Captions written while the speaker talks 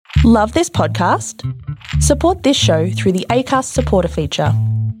Love this podcast? Support this show through the Acast supporter feature.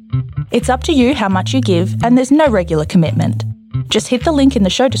 It's up to you how much you give, and there's no regular commitment. Just hit the link in the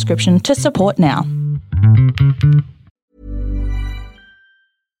show description to support now.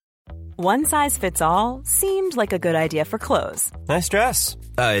 One size fits all seemed like a good idea for clothes. Nice dress.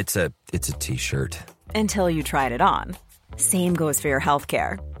 It's a t-shirt. Until you tried it on. Same goes for your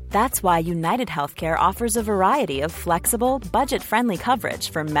healthcare. That's why United Healthcare offers a variety of flexible, budget-friendly coverage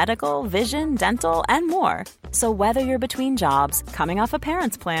for medical, vision, dental, and more. So whether you're between jobs, coming off a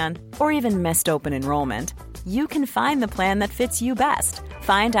parent's plan, or even missed open enrollment, you can find the plan that fits you best.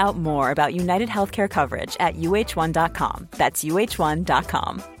 Find out more about United Healthcare coverage at uh1.com. That's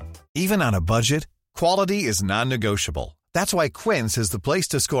uh1.com. Even on a budget, quality is non-negotiable. That's why Quince is the place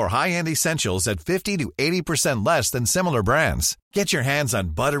to score high-end essentials at 50 to 80% less than similar brands. Get your hands on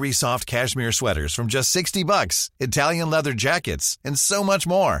buttery soft cashmere sweaters from just $60, Italian leather jackets, and so much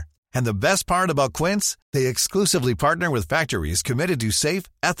more. And the best part about Quince, they exclusively partner with factories committed to safe,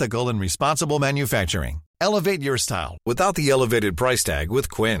 ethical, and responsible manufacturing. Elevate your style without the elevated price tag with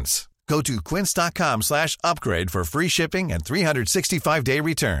Quince. Go to quince.com/upgrade for free shipping and 365-day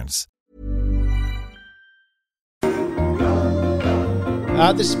returns.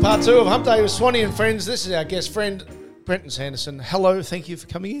 This is part 2 of Hump Day with Swanee and Friends. This is our guest friend, Brenton Sanderson. Hello, thank you for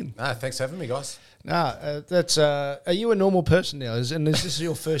coming in. Thanks for having me, guys. Are you a normal person now? Is this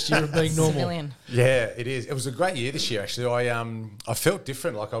your first year of being normal? Civilian. Yeah, it is. It was a great year this year, actually. I felt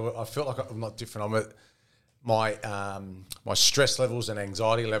different. I felt like I'm not different. My stress levels and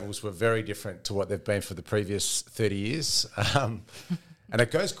anxiety levels were very different to what they've been for the previous 30 years. And it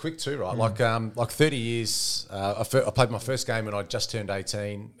goes quick too, right? Like 30 years. I played my first game when I just turned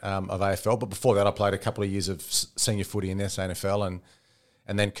 18 of AFL, but before that, I played a couple of years of senior footy in the SANFL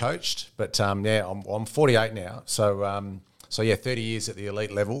and then coached. But I'm 48 now, so 30 years at the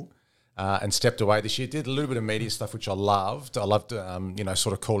elite level, and stepped away this year. Did a little bit of media stuff, which I loved. I loved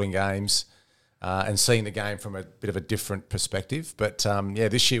sort of calling games and seeing the game from a bit of a different perspective. But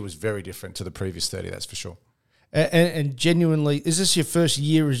this year was very different to the previous 30. That's for sure. And genuinely, is this your first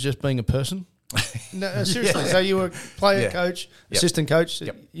year as just being a person? No, seriously. So you were player, coach, assistant coach.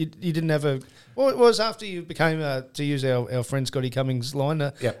 Yep. You didn't have a... Well, it was after you became, to use our friend Scotty Cummings' line,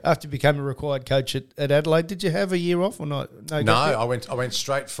 after you became a required coach at Adelaide, did you have a year off or not? No, I went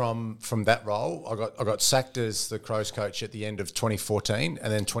straight from that role. I got sacked as the Crows coach at the end of 2014,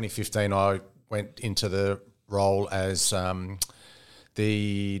 and then 2015 I went into the role as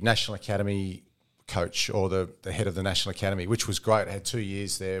the National Academy coach, or the head of the National Academy, which was great. I had 2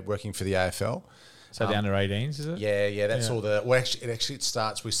 years there working for the AFL. So the under 18s, is it? Yeah. That's all the. Well, it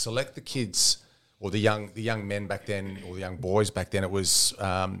starts. We select the kids or the young men back then, or the young boys back then. It was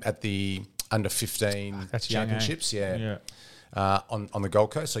at the under 15 championships. On the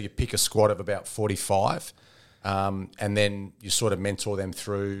Gold Coast. So you pick a squad of about 45, and then you sort of mentor them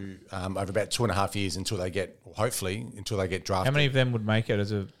through over about 2.5 years until they get drafted. How many of them would make it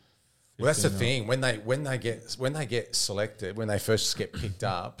as a? Well, that's the thing. When they get selected, when they first get picked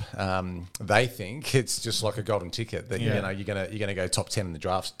up, they think it's just like a golden ticket that you're gonna go top 10 in the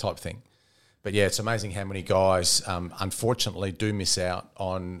drafts type thing. But yeah, it's amazing how many guys unfortunately do miss out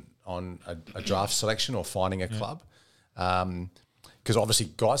on a draft selection or finding a club. Because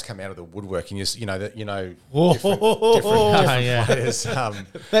obviously guys come out of the woodworking, different players.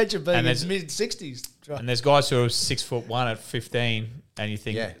 Imagine being in his mid-60s. And there's guys who are 6'1" at 15, and you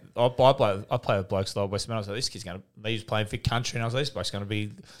think, I play with blokes like West Man. I was like, this kid's he's playing for country, and I was like, this bloke's going to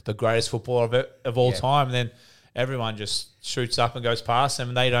be the greatest footballer of all time. And then everyone just shoots up and goes past them,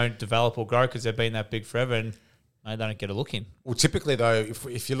 and they don't develop or grow because they've been that big forever, and they don't get a look in. Well, typically though,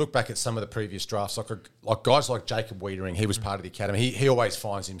 if you look back at some of the previous drafts, like guys like Jacob Wiedering, he was part of the academy. He always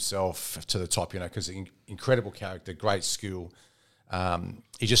finds himself to the top, because incredible character, great skill.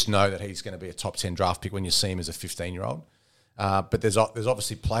 You just know that he's going to be a top 10 draft pick when you see him as a 15-year-old. But there's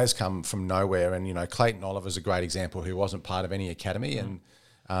obviously players come from nowhere, and Clayton Oliver's a great example, who wasn't part of any academy and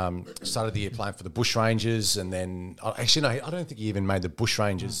started the year playing for the Bushrangers, and then I don't think he even made the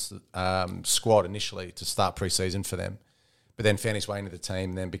Bushrangers squad initially to start pre-season for them. But then found his way into the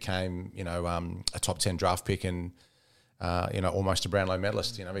team, and then became a top 10 draft pick, and almost a Brownlow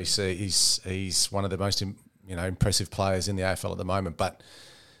medalist. He's one of the most impressive players in the AFL at the moment. But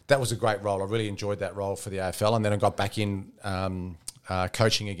that was a great role. I really enjoyed that role for the AFL, and then I got back in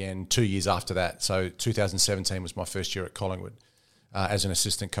coaching again 2 years after that. So 2017 was my first year at Collingwood as an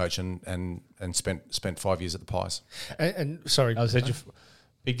assistant coach, and spent 5 years at the Pies. And sorry, is that your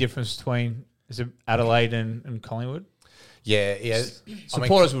big difference between Adelaide and Collingwood? Yeah.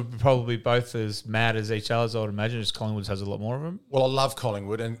 Supporters would probably be both as mad as each other, as I would imagine. Just Collingwood has a lot more of them. Well, I love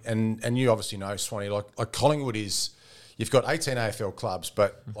Collingwood, and you obviously know, Swanee, like Collingwood is, you've got 18 AFL clubs,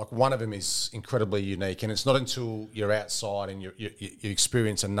 but like one of them is incredibly unique, and it's not until you're outside and you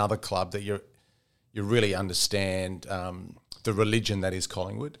experience another club that you really understand the religion that is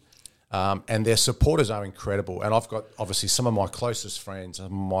Collingwood. And their supporters are incredible. And I've got, obviously, some of my closest friends,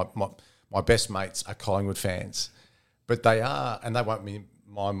 my best mates are Collingwood fans. But they are, and they won't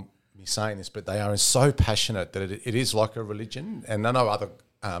mind me saying this, but they are so passionate that it is like a religion. And I know other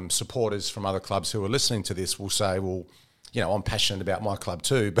supporters from other clubs who are listening to this will say, well, you know, I'm passionate about my club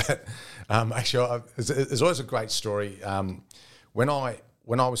too. But actually, there's always a great story. When I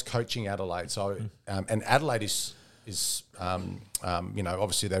was coaching Adelaide, and Adelaide is you know,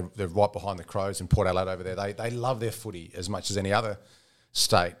 obviously they're right behind the Crows and Port Adelaide over there. They love their footy as much as any other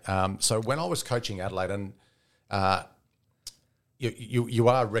state. So when I was coaching Adelaide, and you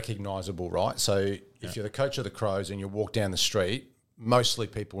are recognisable, right? So if you're the coach of the Crows and you walk down the street, mostly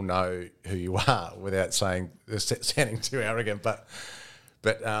people know who you are without sounding too arrogant. But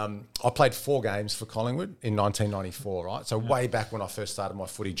I played 4 games for Collingwood in 1994, right? So way back when I first started my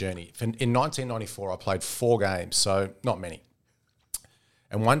footy journey. In 1994, I played 4 games, so not many.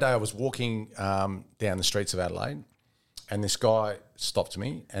 And one day I was walking down the streets of Adelaide, and this guy stopped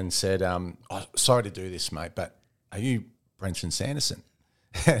me and said, oh, sorry to do this, mate, but are you Brenton Sanderson?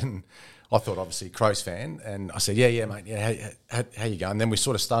 And I thought, obviously, Crows fan. And I said, yeah, mate, yeah, how you going? And then we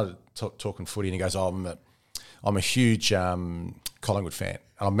sort of started talking footy, and he goes, oh, I'm a huge Collingwood fan.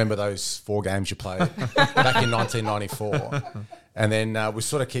 And I remember those 4 games you played back in 1994. And then we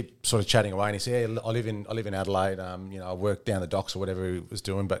sort of keep chatting away, and he said, yeah, I live in Adelaide. You know, I work down the docks or whatever he was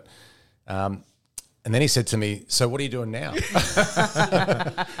doing. But and then he said to me, so what are you doing now?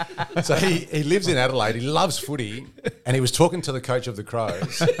 So he lives in Adelaide. He loves footy, and he was talking to the coach of the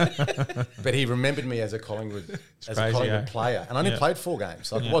Crows. But he remembered me as a Collingwood player, and I only played 4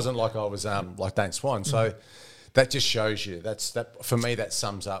 games. Like, it wasn't like I was like Dane Swan. So that just shows you. That for me, that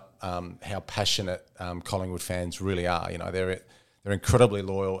sums up how passionate Collingwood fans really are. You know, they're incredibly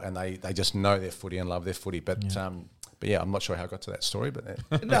loyal, and they just know their footy and love their footy. But yeah, I'm not sure how I got to that story, but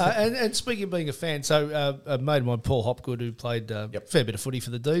no. And speaking of being a fan, so a mate of mine, Paul Hopgood, who played a fair bit of footy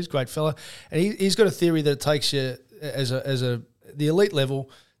for the D's, great fella, and he's got a theory that it takes you the elite level.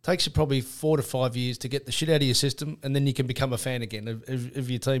 Takes you probably 4 to 5 years to get the shit out of your system, and then you can become a fan again of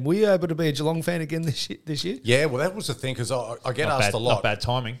your team. Were you able to be a Geelong fan again this year? Yeah, well, that was the thing, because I get asked a lot. Not bad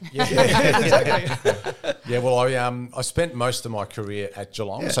timing. Yeah, exactly. Yeah, well, I spent most of my career at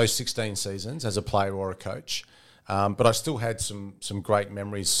Geelong, so 16 seasons as a player or a coach, but I still had some great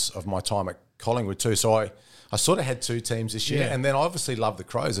memories of my time at Collingwood too. So I sort of had 2 teams this year, and then I obviously loved the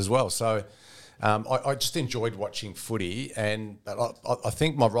Crows as well. So I just enjoyed watching footy, and I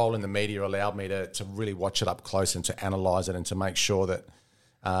think my role in the media allowed me to really watch it up close and to analyse it and to make sure that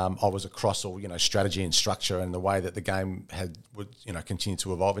I was across all, you know, strategy and structure and the way that the game would continue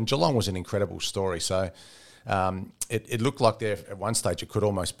to evolve. And Geelong was an incredible story. So it looked like there at one stage it could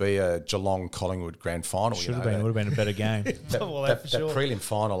almost be a Geelong Collingwood grand final. Should have been. It would have been a better game. that prelim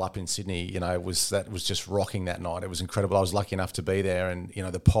final up in Sydney, you know, was just rocking that night. It was incredible. I was lucky enough to be there, and you know,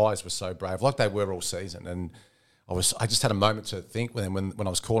 the Pies were so brave, like they were all season. And I just had a moment to think when I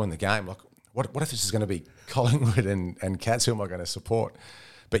was calling the game, like, what if this is going to be Collingwood and Cats? Who am I going to support?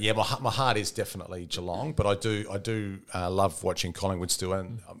 But yeah, my heart is definitely Geelong, but I do love watching Collingwood still,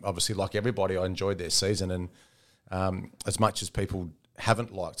 and obviously, like everybody, I enjoyed their season. And as much as people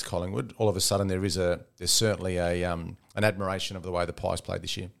haven't liked Collingwood, all of a sudden there's certainly an admiration of the way the Pies played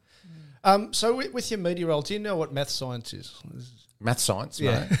this year. So with your media role, do you know what math science is? Math science,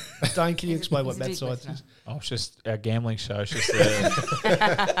 yeah. No. Dane, can you explain what math science is? Oh, it's just our gambling show. It's just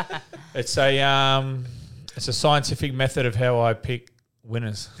it's a scientific method of how I pick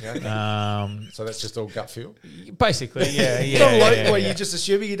winners. Yeah. So that's just all gut feel? Basically, yeah. Where you're just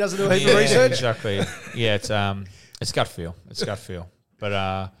assuming he doesn't do a heap of research? Exactly. Yeah, it's gut feel. It's gut feel.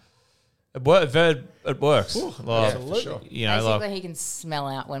 But it works. Ooh, like, absolutely. Sure. You know, basically, like, he can smell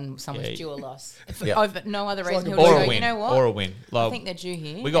out when someone's due a loss. If Yeah. no other reason, he'll or go, a win. you know what? Or a win. I Like, think they're due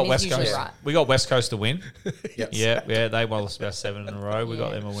here. we got and West he's usually Coast. right. We got West Coast to win. Yes. Yeah. They won about 7 in a row. We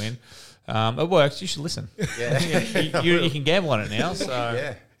got them a win. It works. You should listen. Yeah. You can gamble on it now. So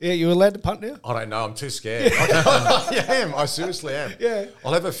Yeah. Yeah, you're allowed to punt now? I don't know. I'm too scared. I am. I seriously am. Yeah.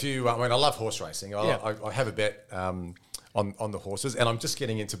 I'll have a few. I mean, I love horse racing. I have a bet on the horses, and I'm just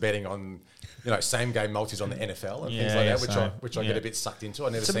getting into betting on, same game multis on the NFL and things like Yeah, that, which I get a bit sucked into. I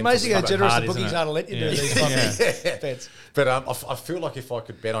never. It's seem amazing to how love it. generous hard, the bookies isn't are it? to let you do Yeah. these types of bets. But I feel like if I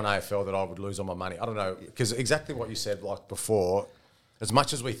could bet on AFL that I would lose all my money. I don't know, because exactly what you said like before, as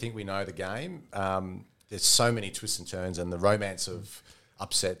much as we think we know the game, there's so many twists and turns and the romance of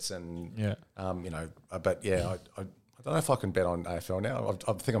upsets and, but yeah, I don't know if I can bet on AFL now.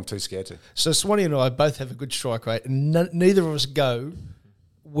 I think I'm too scared to. So Swanee and I both have a good strike rate, and neither of us go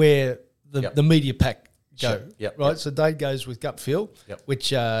where the media pack go. Sure. Yep, right. yep. So Dave goes with gut feel, which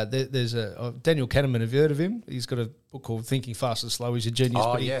there's a Daniel Kahneman. Have you heard of him? He's got a book called Thinking Fast and Slow. He's a genius.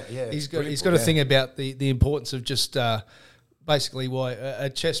 Oh, but yeah. He's got a thing about the importance of just basically why a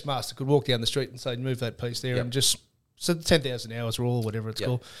chess master could walk down the street and say, move that piece there, and just. So 10,000 hours rule, or whatever it's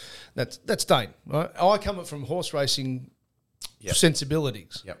called. That's Dane. Right? I come from horse racing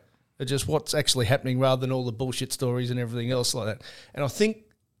sensibilities. Yep. Just what's actually happening rather than all the bullshit stories and everything else like that. And I think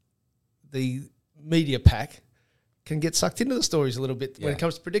the media pack can get sucked into the stories a little bit when it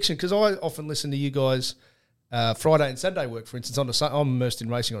comes to prediction, because I often listen to you guys Friday and Saturday work, for instance. I'm immersed in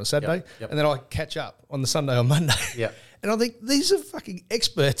racing on a Saturday, and then I catch up on the Sunday or Monday. Yeah. And I think these are fucking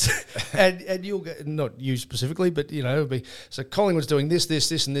experts, and you'll get, not you specifically, but it'll be, so Collingwood's doing this, and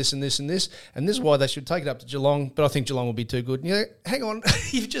this, and this, and this, and this is why they should take it up to Geelong, but I think Geelong will be too good. And hang on,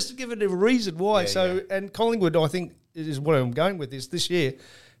 you've just given a reason why. And Collingwood, I think, is what I'm going with, is this year,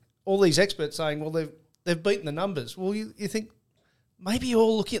 all these experts saying, well, they've beaten the numbers. Well, you think maybe you're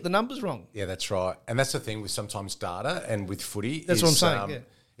all looking at the numbers wrong. Yeah, that's right. And that's the thing with sometimes data and with footy. That's what I'm saying,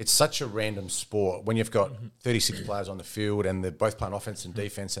 It's such a random sport when you've got 36 players on the field and they're both playing offense and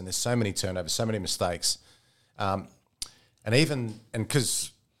defense, and there's so many turnovers, so many mistakes. And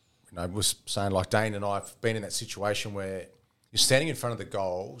because, was saying like Dane and I have been in that situation where you're standing in front of the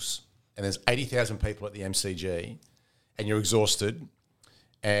goals and there's 80,000 people at the MCG and you're exhausted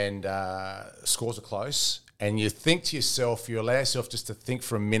and scores are close, and you think to yourself, you allow yourself just to think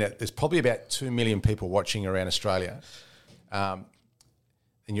for a minute, there's probably about 2 million people watching around Australia.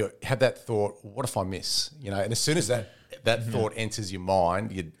 And you have that thought, what if I miss? And as soon as that thought enters your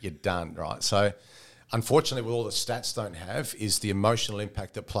mind, you're done, right? So unfortunately, what all the stats don't have is the emotional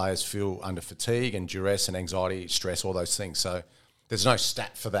impact that players feel under fatigue and duress and anxiety, stress, all those things. So there's no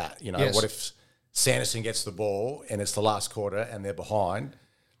stat for that. What if Sanderson gets the ball and it's the last quarter and they're behind?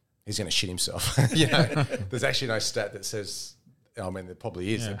 He's going to shit himself. There's actually no stat that says, I mean, there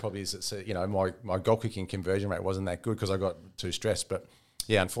probably is. Yeah. There probably is. That says, my goal kicking conversion rate wasn't that good because I got too stressed. But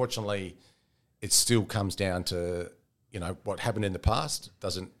yeah, unfortunately, it still comes down to, what happened in the past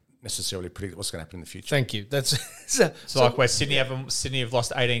doesn't necessarily predict what's going to happen in the future. Thank you. That's so like where Sydney have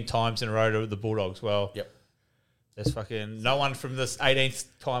lost 18 times in a row to the Bulldogs. Well, there's fucking no one from this 18th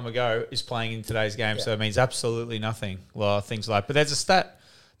time ago is playing in today's game, so it means absolutely nothing. Well, things like, but there's a stat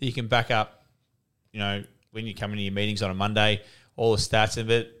that you can back up, when you come into your meetings on a Monday, all the stats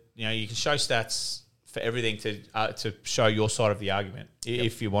of it. You can show stats for everything to show your side of the argument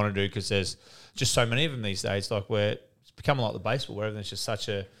if you want to do, because there's just so many of them these days. Like where it's become like the baseball, where everything's just such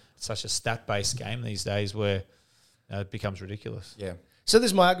a stat based game these days, where it becomes ridiculous. Yeah. So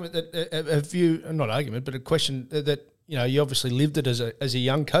there's my argument that not argument, but a question that you obviously lived it as a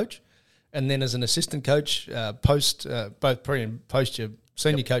young coach, and then as an assistant coach post both pre and post your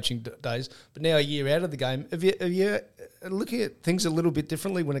senior coaching days, but now a year out of the game. Have you looking at things a little bit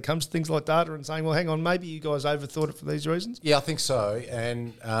differently when it comes to things like data and saying, well, hang on, maybe you guys overthought it for these reasons? Yeah, I think so.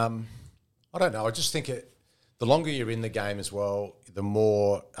 And I don't know. I just think the longer you're in the game as well, the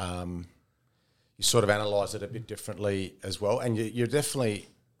more you sort of analyse it a bit differently as well. And you're definitely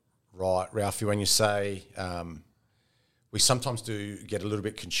right, Ralphie, when you say we sometimes do get a little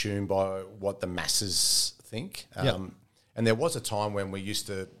bit consumed by what the masses think. And there was a time when we used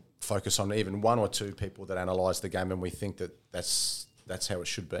to focus on even one or two people that analyse the game, and we think that that's how it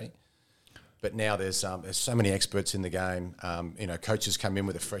should be. But now there's so many experts in the game. Coaches come in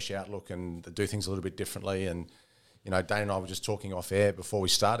with a fresh outlook and do things a little bit differently. And Dane and I were just talking off air before we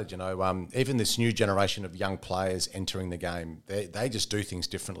started. Even this new generation of young players entering the game, they just do things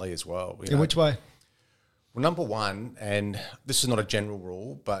differently as well. In which way? Well, number one, and this is not a general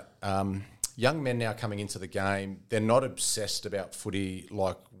rule, but young men now coming into the game, they're not obsessed about footy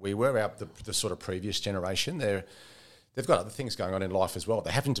like we were, the sort of previous generation. They've got other things going on in life as well.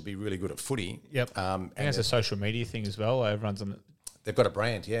 They happen to be really good at footy. Yep. And it's a social media thing as well. Everyone's on. They've got a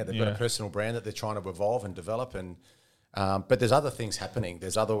brand, They've got a personal brand that they're trying to evolve and develop, and but there's other things happening.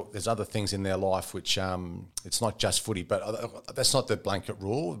 There's other things in their life which it's not just footy, but that's not the blanket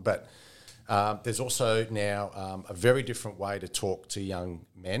rule. But there's also now a very different way to talk to young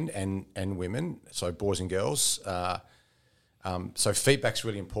men and women, so boys and girls. So feedback's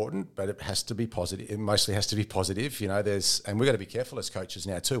really important, but it has to be positive. It mostly has to be positive. You know, and we've got to be careful as coaches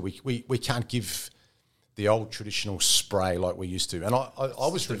now too. We can't give the old traditional spray like we used to. And I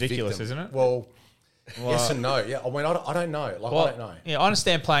was ridiculous, isn't it? Well, yes and no. Yeah, I mean, I don't know. Like, I don't know. Yeah, I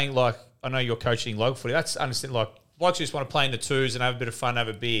understand playing, like, I know you're coaching local footy. That's understand, like you just want to play in the twos and have a bit of fun, have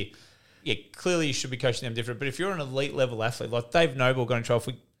a beer. Yeah, clearly you should be coaching them different. But if you're an elite level athlete, like Dave Noble going to try,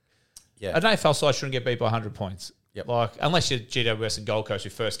 an AFL side shouldn't get beat by 100 points. Yep. Like, unless you're GWS and Gold Coast who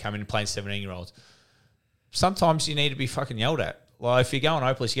first come in and playing 17-year-olds. Sometimes you need to be fucking yelled at. Like, if you're going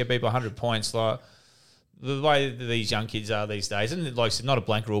hopeless, you get beat by 100 points. Like, the way that these young kids are these days, and like I said, not a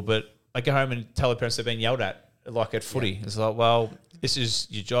blanket rule, but they go home and tell their parents they've been yelled at, like at footy. Yeah. It's like, well, this is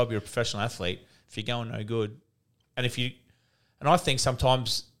your job. You're a professional athlete. If you're going no good, and I think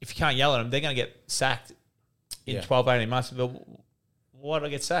sometimes if you can't yell at them, they're going to get sacked in 12, 18 months. But why did I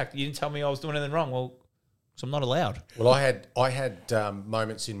get sacked? You didn't tell me I was doing anything wrong. Well, because I'm not allowed. Well, I had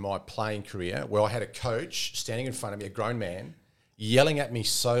moments in my playing career where I had a coach standing in front of me, a grown man, yelling at me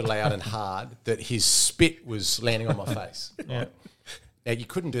so loud and hard that his spit was landing on my face. Right? Now, you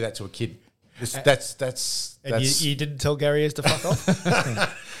couldn't do that to a kid. That's you didn't tell Gary Ayres to fuck off?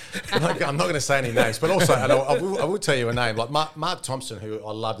 I'm not going to say any names, but also, and I will tell you a name. Like Mark Thompson, who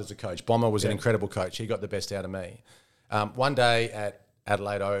I loved as a coach. Bomber was an incredible coach. He got the best out of me. One day at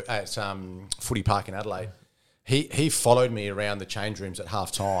Footy Park in Adelaide, he followed me around the change rooms at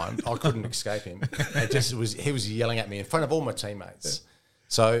half time. I couldn't escape him. He was yelling at me in front of all my teammates.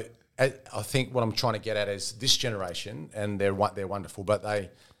 So I think what I'm trying to get at is this generation, and they're wonderful, but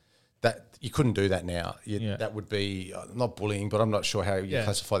that you couldn't do that now. That would be not bullying, but I'm not sure how you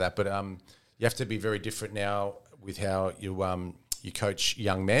classify that. But you have to be very different now with how you coach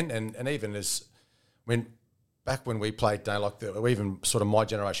young men, and even as back when we played, or even sort of my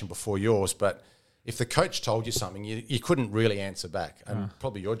generation before yours, but if the coach told you something, you couldn't really answer back. And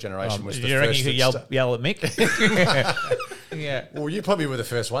probably your generation was the first. You reckon you could yell at Mick? Yeah. Well, you probably were the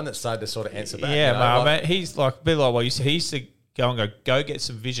first one that started to sort of answer back. Yeah, mate. He's like a bit like what you said. He used to go get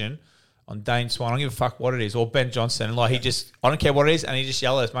some vision on Dane Swan. I don't give a fuck what it is. Or Ben Johnson. And I don't care what it is. And he just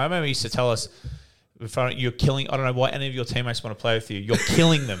yell at us. I remember he used to tell us, you're killing, I don't know why any of your teammates want to play with you. You're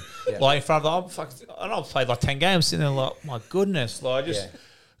killing them. Like in front of I've played like 10 games sitting there like, my goodness. Like I just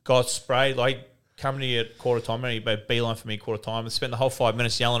got sprayed. Like coming to you at quarter time and he made beeline for me quarter time and spent the whole 5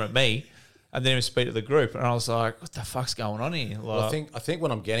 minutes yelling at me and then even speak to the group. And I was like, what the fuck's going on here? Like, well, I think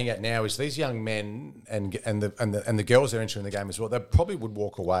what I'm getting at now is these young men and the girls that are entering the game as well, they probably would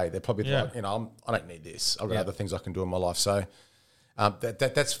walk away. They're probably like, I don't need this. I've got other things I can do in my life. So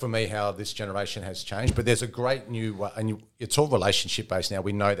that's for me how this generation has changed. But there's a great it's all relationship based now.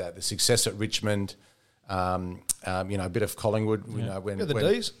 We know that the success at Richmond, a bit of Collingwood, the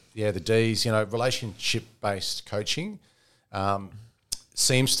D's. Yeah, the D's. Relationship based coaching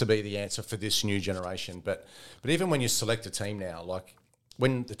seems to be the answer for this new generation. But even when you select a team now, like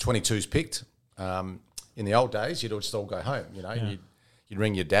when the 22's picked, in the old days, you'd just all go home. You'd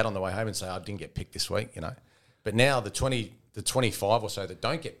ring your dad on the way home and say, "I didn't get picked this week." But now the 25 or so that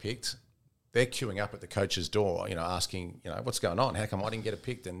don't get picked, they're queuing up at the coach's door, asking, what's going on? How come I didn't get it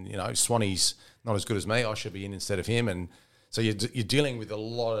picked? And, Swanee's not as good as me. I should be in instead of him. And so you're dealing with a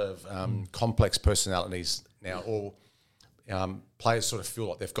lot of complex personalities now, or players sort of feel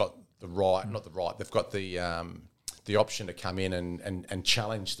like they've got they've got the option to come in and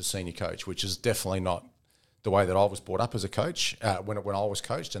challenge the senior coach, which is definitely not the way that I was brought up as a coach when I was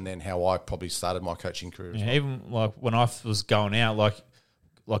coached, and then how I probably started my coaching career as well. Even like when I was going out, like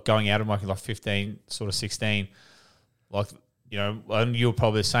going out of my 15, sort of 16, and you were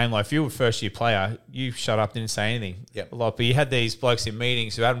probably the same. Like if you were a first year player, you shut up, didn't say anything. Yeah. But you had these blokes in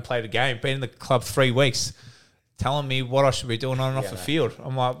meetings who hadn't played a game, been in the club 3 weeks, telling me what I should be doing on and off the field.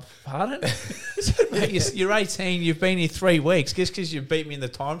 I'm like, pardon? Mate, you're 18, you've been here 3 weeks. Just because you beat me in the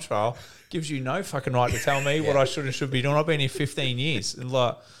time trial gives you no fucking right to tell me what I should be doing. I've been here 15 years. And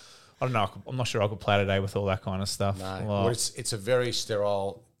I don't know, I'm not sure I could play today with all that kind of stuff. No, well, it's a very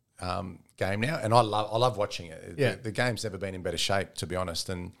sterile game now, and I love watching it. Yeah. The game's never been in better shape, to be honest.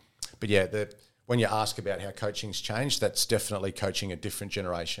 When you ask about how coaching's changed, that's definitely coaching a different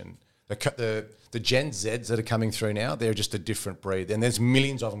generation. The Gen Zs that are coming through now, they're just a different breed, and there's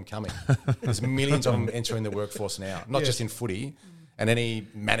millions of them coming. There's millions of them entering the workforce now, not just in footy. And any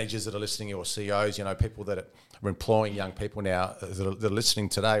managers that are listening, or CEOs, people that are employing young people now that are listening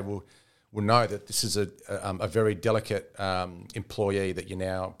today will know that this is a very delicate employee that you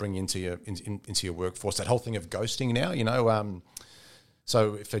now bring into your workforce. That whole thing of ghosting now,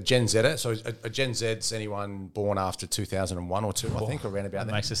 So for Gen Zer, so a Gen Z's anyone born after 2001 or 2, I think, or around about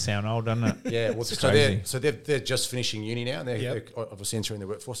that. Makes us sound old, doesn't it? Yeah, well, they're just finishing uni now, and they're obviously entering the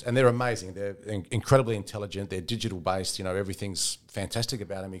workforce, and they're amazing. They're incredibly intelligent. They're digital based. Everything's fantastic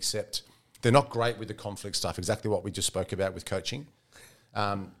about them, except they're not great with the conflict stuff. Exactly what we just spoke about with coaching.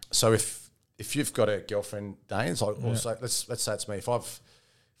 So if you've got a girlfriend, Dane, also let's say it's me. If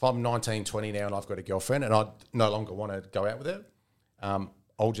I'm 19, 20 now, and I've got a girlfriend, and I no longer want to go out with her,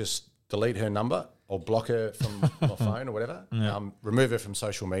 I'll just delete her number. I'll block her from my phone or whatever, remove her from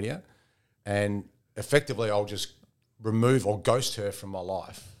social media, and effectively I'll just remove or ghost her from my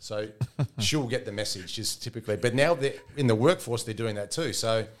life. So she'll get the message just typically. But now in the workforce, they're doing that too.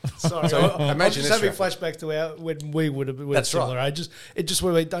 So imagine I'm just having a flashback to when we would have been similar ages. It just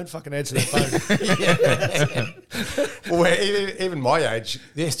where we don't fucking answer the phone. Well, even my age,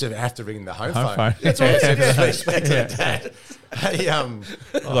 they used to have to ring the home phone. That's what I said. Dad. Hey,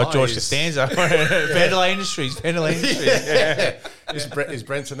 like George Costanza, Vanderlei Industries. Yeah. Is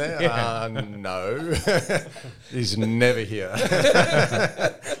Brenton there? No, he's never here.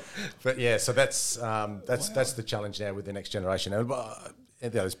 But yeah, so that's the challenge now with the next generation.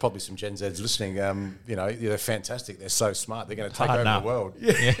 And there's probably some Gen Zs listening. They're fantastic. They're so smart. They're going to take over the world.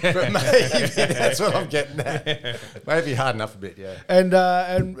 Yeah. But maybe that's what I'm getting at. Maybe hard enough a bit. Yeah.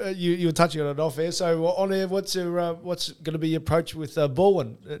 And you were touching on it off air. So on air, what's going to be your approach with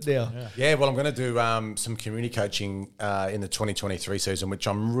Baldwin now? Yeah. Well, I'm going to do some community coaching in the 2023 season, which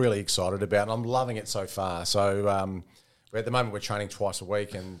I'm really excited about, and I'm loving it so far. So at the moment we're training twice a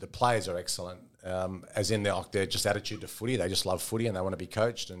week, and the players are excellent. As in their just attitude to footy, they just love footy and they want to be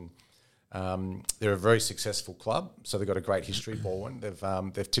coached. And they're a very successful club, so they've got a great history. Baldwin,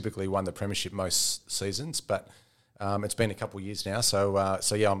 they've typically won the premiership most seasons, but it's been a couple of years now. So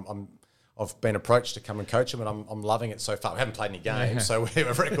I've been approached to come and coach them, and I'm loving it so far. We haven't played any games, so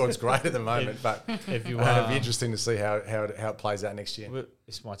our record's great at the moment. But it'd be interesting to see how it plays out next year.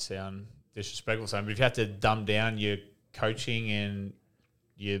 This might sound disrespectful, but if you have to dumb down your coaching and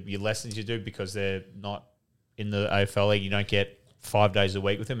your lessons you do because they're not in the AFL league, you don't get 5 days a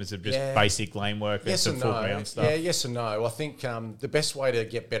week with them. It's just basic lane work and some full ground stuff. Yeah, yes and no. I think the best way to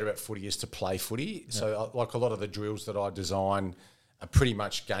get better at footy is to play footy. Yeah. So like a lot of the drills that I design are pretty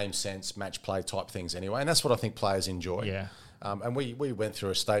much game sense, match play type things anyway, and that's what I think players enjoy. Yeah. And we went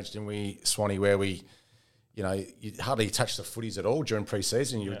through a stage, didn't we, Swanee, where we, you hardly touched the footies at all during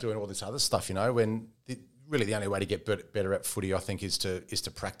pre-season. You were doing all this other stuff, when really the only way to get better at footy, I think, is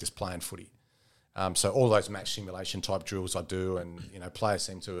to practice playing footy. So all those match simulation type drills I do, and players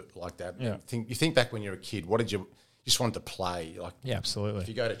seem to like that. Yeah. You think back when you were a kid, what did you just wanted to play? Like, yeah, absolutely. If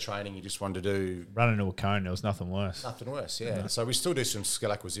you go to training, you just wanted to do run into a cone. There was nothing worse. Nothing worse, yeah. So we still do some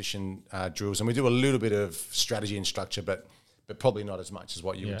skill acquisition drills, and we do a little bit of strategy and structure, but probably not as much as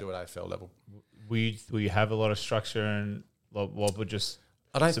what you would do at AFL level. We have a lot of structure, and what would just.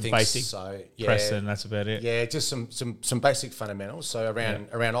 I don't think basic so. Press, and that's about it. Yeah, just some basic fundamentals. So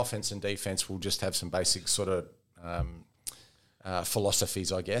around offense and defense, we'll just have some basic sort of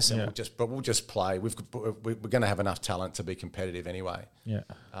philosophies, I guess. And we'll just play. We're going to have enough talent to be competitive anyway. Yeah.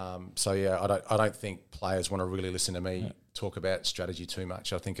 I don't think players want to really listen to me talk about strategy too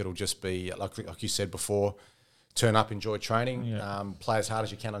much. I think it'll just be like you said before. Turn up, enjoy training, play as hard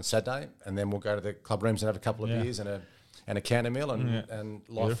as you can on Saturday, and then we'll go to the club rooms and have a couple of beers and a counter meal, and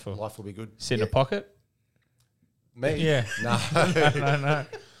life will be good. Sit in a pocket? Me? Yeah. No.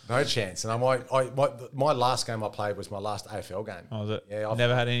 No chance. And my last game I played was my last AFL game. Oh, was it? Yeah. I've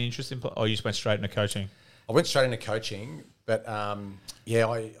never had any interest in you just went straight into coaching? I went straight into coaching, but I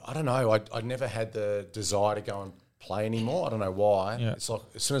don't know. I never had the desire to go and play anymore. I don't know why. Yeah. It's like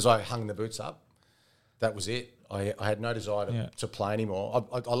as soon as I hung the boots up, that was it. I had no desire to play anymore.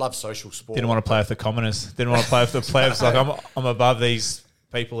 I love social sport. Didn't want to play with the commoners. Didn't want to play with the plebs. Like I'm above these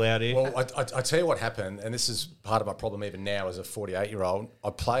people out here. Well, I tell you what happened, and this is part of my problem even now as a 48-year-old. I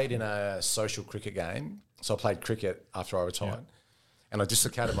played in a social cricket game. So I played cricket after I retired. And I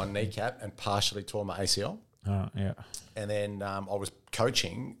dislocated my kneecap and partially tore my ACL. Oh, yeah. And then I was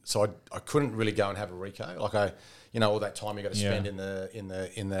coaching, so I couldn't really go and have a reco. Like all that time you got to spend in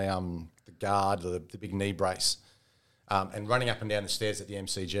the guard, or the big knee brace, and running up and down the stairs at the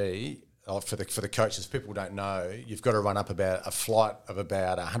MCG. For the coaches, people don't know, you've got to run up about a flight of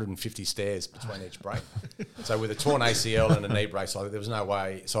about 150 stairs between each break. So with a torn ACL and a knee brace, there was no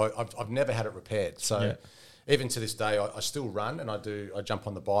way. So I've never had it repaired. So even to this day, I still run and I jump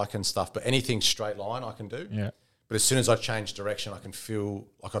on the bike and stuff. But anything straight line I can do. Yeah. But as soon as I change direction, I can feel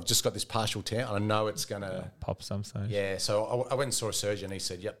like I've just got this partial tear, and I know it's going to pop some stage. Yeah. So I went and saw a surgeon. He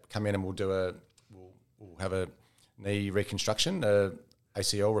said, "Yep, come in and we'll have a knee reconstruction."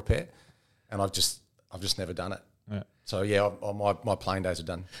 ACL repair, and I've just never done it. Yeah. So my playing days are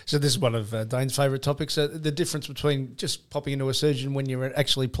done. So this is one of Dane's favourite topics: the difference between just popping into a surgeon when you're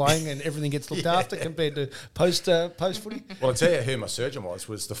actually playing and everything gets looked after compared to post footy. Well, I'll tell you who my surgeon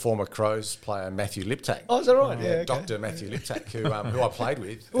was the former Crows player Matthew Liptak. Oh, is that right? Yeah, okay. Dr. Matthew Liptak, who I played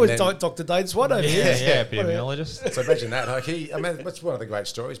with. Who was Dr. Dane Swan over here? Yeah, epidemiologist. So imagine that. That's one of the great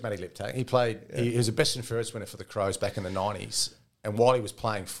stories. Matty Liptak. He played. He was a best and fairest winner for the Crows back in the 90s. And while he was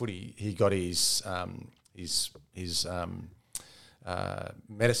playing footy, he got his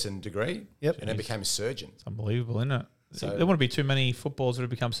medicine degree. Yep. And then became a surgeon. It's unbelievable, isn't it? So, there wouldn't be too many footballers that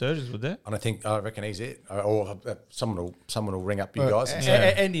have become surgeons, would there? And I reckon he's it. Or someone will ring up you guys. And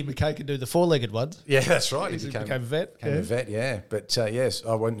Andy McKay can do the four-legged ones. yeah, that's right. He became a vet. Became a vet, yeah. But yes,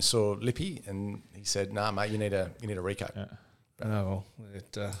 I went and saw Lippy, and he said, "Nah, mate, you need a reco." Yeah. Oh,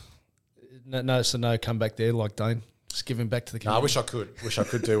 no, come back there like Dane. Just give him back to the community. No, I wish I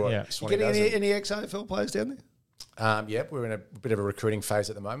could do what Yeah. Swanee Getting does. any ex-AFL players down there? Yep, we're in a bit of a recruiting phase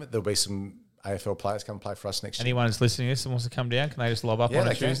at the moment. There'll be some AFL players come play for us next year. Anyone who's listening to this and wants to come down, can they just lob up on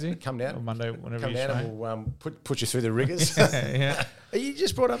a Tuesday? Come down. Or Monday, whenever Come you down show. and we'll put you through the rigours. Yeah. You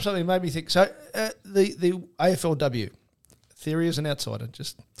just brought up something that made me think. So the AFLW, theory as an outsider,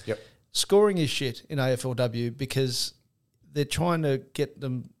 just Yep. scoring is shit in AFLW because they're trying to get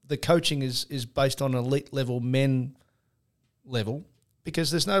them. The coaching is based on elite level men level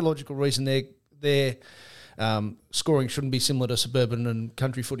because there's no logical reason their scoring shouldn't be similar to suburban and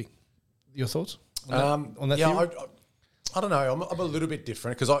country footy. Your thoughts on that yeah, theory? I don't know. I'm a little bit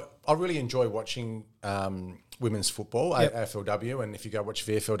different because I really enjoy watching women's football, Yep. AFLW, and if you go watch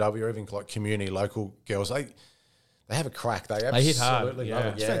VFLW or even like community local girls, they have a crack. They hit hard, absolutely yeah. love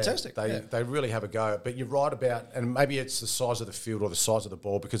it. It's fantastic, They really have a go. But you're right about, and maybe it's the size of the field or the size of the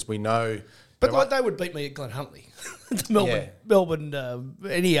ball because we know. But like they would beat me at Glen Huntly, Melbourne,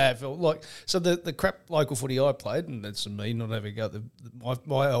 any AFL. Like so, the crap local footy I played, and that's me not having got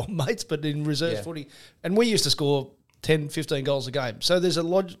my old mates, but in reserves footy, and we used to score 10, 15 goals a game. So there's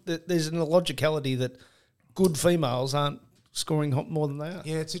there's an illogicality that good females aren't scoring more than they are.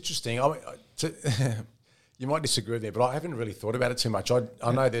 Yeah, it's interesting. You might disagree with me, but I haven't really thought about it too much.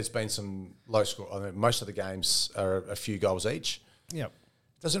 I know there's been some low score. I mean, most of the games are a few goals each. Yeah.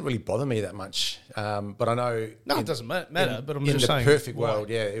 Doesn't really bother me that much, but I know. No, it doesn't matter. But I'm in just the saying, perfect why? world,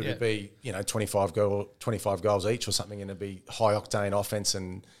 it would be 25 goals each or something, and it'd be high octane offense.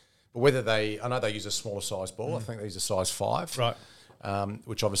 But whether I know they use a smaller size ball. I think they use a size 5, Right.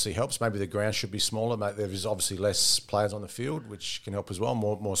 Which obviously helps. Maybe the ground should be smaller. There's obviously less players on the field, which can help as well.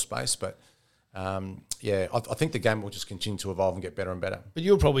 More space, but. I think the game will just continue to evolve and get better and better. But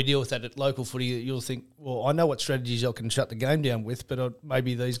you'll probably deal with that at local footy. You'll think, well, I know what strategies I can shut the game down with, but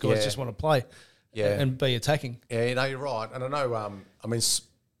maybe these guys just want to play and be attacking. Yeah, you're right. And I know, I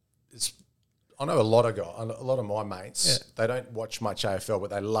know a lot of my mates, they don't watch much AFL, but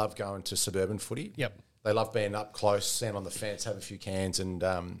they love going to suburban footy. Yep. They love being up close, stand on the fence, have a few cans, and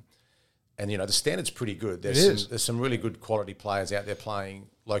the standard's pretty good. There's some really good quality players out there playing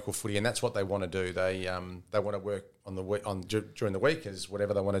local footy, and that's what they want to do. They want to work during the week as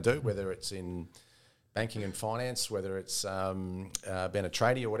whatever they want to do, whether it's in banking and finance, whether it's being a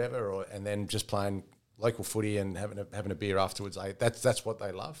tradie or whatever, and then just playing local footy and having a beer afterwards. That's what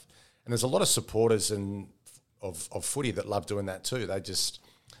they love, and there's a lot of supporters of footy that love doing that too. They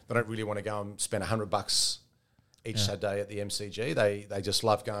don't really want to go and spend $100 each Saturday at the MCG. They just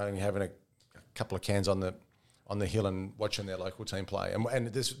love going and having a couple of cans on the hill and watching their local team play. And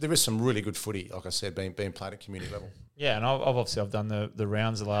there is some really good footy, like I said, being played at community level. Yeah, and I've done the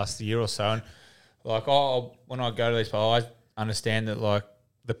rounds the last year or so, and like when I go to these places, I understand that like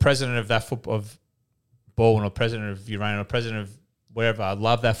the president of that of Baldwin or president of Uranian or president of wherever, I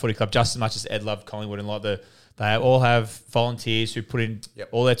love that footy club just as much as Ed loved Collingwood, and like they all have volunteers who put in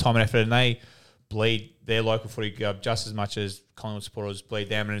all their time and effort, and they bleed their local footy club just as much as Collingwood supporters bleed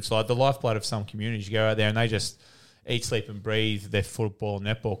them. And it's like the lifeblood of some communities. You go out there and they just eat, sleep and breathe their football and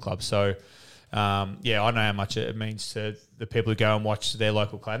netball club. So, I know how much it means to the people who go and watch their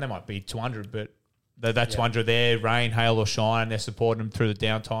local club. And they might be 200, but that 200 there, rain, hail or shine, they're supporting them through the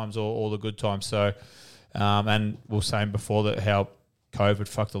down times or all the good times. So, and we were saying before that how COVID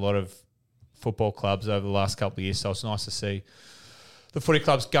fucked a lot of football clubs over the last couple of years. So it's nice to see the footy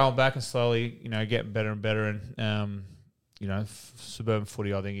clubs going back and slowly, getting better and better. And, suburban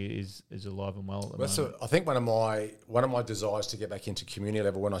footy, I think, is alive and well at the moment. So I think one of my desires to get back into community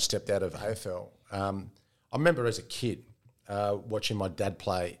level when I stepped out of AFL, I remember as a kid watching my dad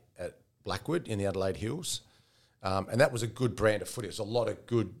play at Blackwood in the Adelaide Hills, and that was a good brand of footy. There's a lot of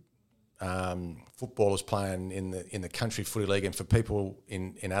good footballers playing in the country footy league, and for people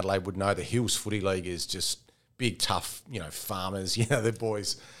in Adelaide would know the Hills Footy League is just big, tough, farmers, the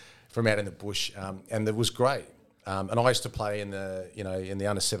boys from out in the bush, and it was great. And I used to play in the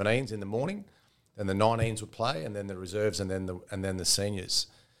under 17s in the morning, and the 19s would play, and then the reserves, and then the seniors.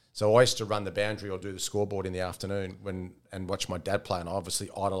 So I used to run the boundary or do the scoreboard in the afternoon and watch my dad play, and I obviously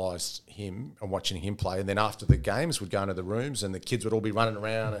idolised him and watching him play. And then after the games, we'd go into the rooms, and the kids would all be running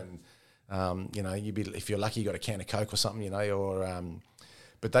around, and you'd be, if you're lucky, you got a can of Coke or something,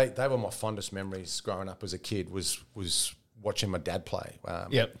 But they were my fondest memories growing up as a kid was watching my dad play.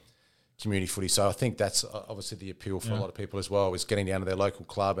 Community footy. So I think that's obviously the appeal for a lot of people as well, is getting down to their local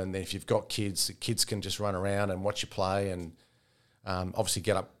club, and then if you've got kids, the kids can just run around and watch you play, and obviously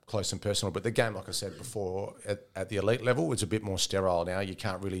get up close and personal. But the game, like I said before, at the elite level, it's a bit more sterile now. You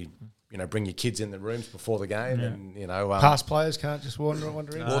can't really, bring your kids in the rooms before the game, and past players can't just wander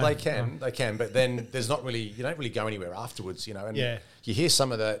in. Well, they can, but then there's not really, you don't really go anywhere afterwards, And you hear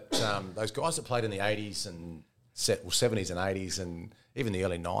some of that those guys that played in the 80s and 70s and 80s and even the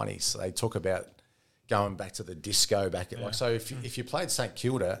early 90s, they talk about going back to the disco so if you played St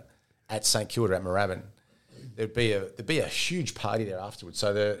Kilda at Moorabbin, there'd be a huge party there afterwards.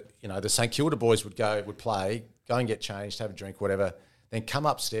 So the St Kilda boys would play, go and get changed, have a drink, whatever, then come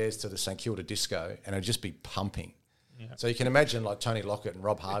upstairs to the St Kilda disco, and it'd just be pumping. Yeah. So you can imagine like Tony Lockett and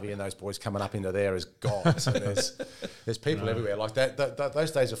Rob Harvey and those boys coming up into there as gods. And there's people everywhere like that.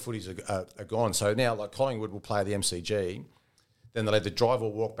 Those days of footies are gone. So now like Collingwood will play the MCG, then they'll have the drive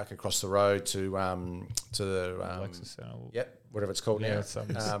or walk back across the road to the Lexus Centre. Whatever it's called now. It's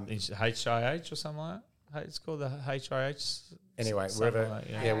HIH or something like that. It's called the HIH. Anyway, wherever,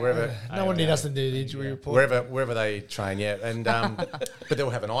 wherever. No one need us to do the injury report. Wherever they train, and but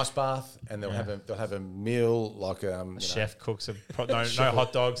they'll have an ice bath, and they'll have a meal like chef cooks no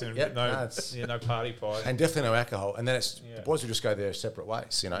hot dogs and no party pie, and definitely no alcohol. And then the boys will just go their separate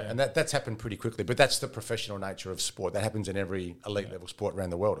ways, and that's happened pretty quickly. But that's the professional nature of sport. That happens in every elite level sport around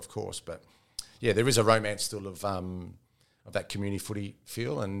the world, of course. But there is a romance still of that community footy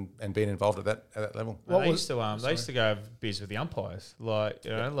feel and being involved at that level. They used to go have beers with the umpires, like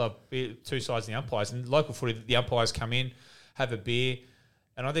two sides of the umpires, and local footy. The umpires come in, have a beer,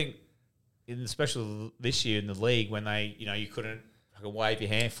 and I think in the special this year in the league when they you couldn't wave your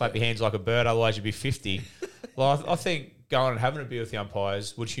hand, flap your hands like a bird, otherwise you'd be 50. Well, I think going and having a beer with the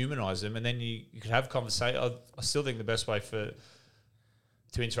umpires would humanise them, and then you could have conversation. I still think the best way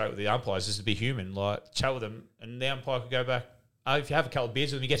to interact with the umpires is to be human, like chat with them, and the umpire could go back. If you have a couple of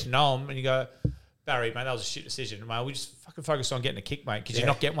beers with them, you get to know them, and you go, Barry, mate, that was a shit decision. Mate, we just fucking focus on getting a kick, mate, because you're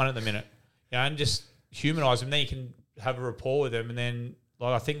not getting one at the minute. And just humanise them. Then you can have a rapport with them, and then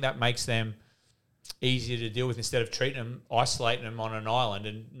I think that makes them easier to deal with instead of treating them, isolating them on an island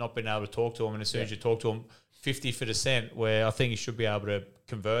and not being able to talk to them. And as soon as you talk to them, 50 for dissent, where I think you should be able to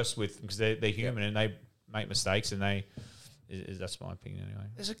converse with them because they're human and they make mistakes, and that's my opinion anyway.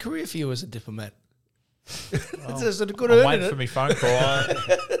 There's a career for you as a diplomat. There's a good earn in it. I'm waiting for my phone call.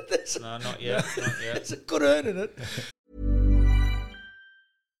 No, not yet. It's a good earn in it.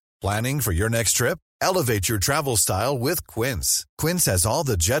 Planning for your next trip? Elevate your travel style with Quince. Quince has all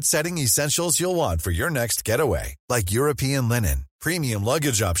the jet-setting essentials you'll want for your next getaway, like European linen, premium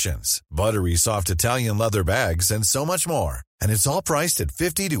luggage options, buttery soft Italian leather bags, and so much more. And it's all priced at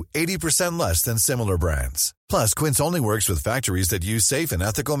 50 to 80% less than similar brands. Plus, Quince only works with factories that use safe and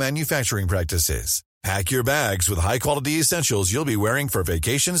ethical manufacturing practices. Pack your bags with high-quality essentials you'll be wearing for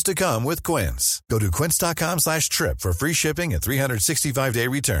vacations to come with Quince. Go to quince.com/trip for free shipping and 365-day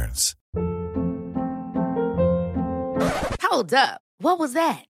returns. Hold up. What was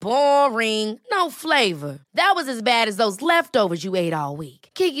that? Boring. No flavor. That was as bad as those leftovers you ate all week.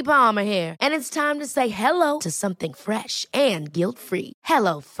 Keke Palmer here, and it's time to say hello to something fresh and guilt-free.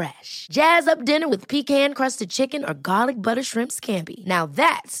 Hello Fresh. Jazz up dinner with pecan-crusted chicken or garlic butter shrimp scampi. Now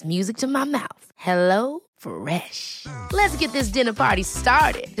that's music to my mouth. Hello Fresh. Let's get this dinner party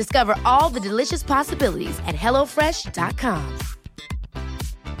started. Discover all the delicious possibilities at HelloFresh.com.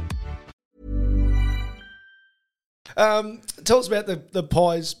 Tell us about the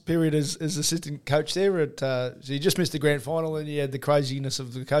Pies period as assistant coach there. So you just missed the grand final, and you had the craziness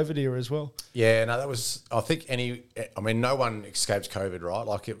of the COVID era as well. Yeah, no, that was. I think no one escapes COVID, right?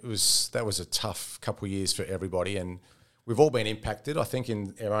 Like that was a tough couple of years for everybody, and we've all been impacted, I think,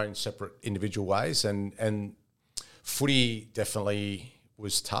 in our own separate individual ways. And footy definitely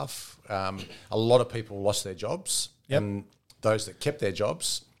was tough. A lot of people lost their jobs, and those that kept their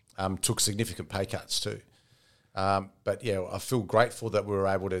jobs took significant pay cuts too. But I feel grateful that we were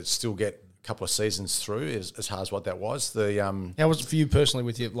able to still get couple of seasons through, as hard as what that was. How was it for you personally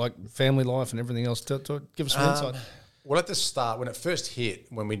with your like family life and everything else? Give us some insight. Well, at the start, when it first hit,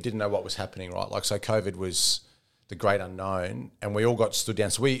 when we didn't know what was happening, right? Like, so COVID was the great unknown, and we all got stood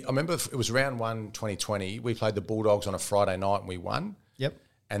down. So I remember it was round 1, 2020. We played the Bulldogs on a Friday night and we won. Yep.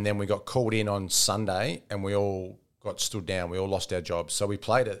 And then we got called in on Sunday and we all got stood down. We all lost our jobs. So we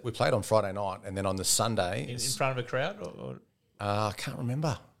played on Friday night, and then on the Sunday in front of a crowd. Or? I can't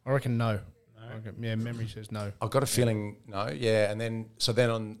remember. I reckon no. Memory says no. I've got a feeling no. Yeah, and then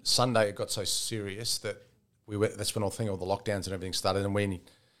on Sunday it got so serious that that's when all the lockdowns and everything started, and we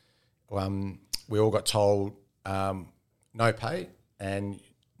all got told no pay and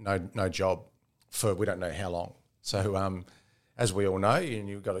no job for we don't know how long. So as we all know, and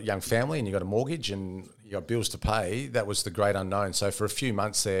you've got a young family and you've got a mortgage and you got bills to pay, that was the great unknown. So for a few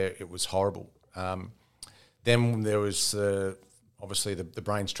months there, it was horrible. Then there was obviously the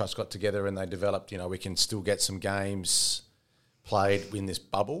Brains Trust got together and they developed, we can still get some games played in this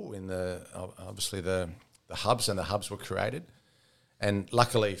bubble, in obviously the hubs, and the hubs were created. And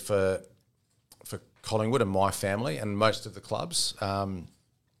luckily for Collingwood and my family and most of the clubs,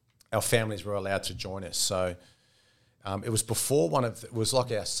 our families were allowed to join us. So it was before it was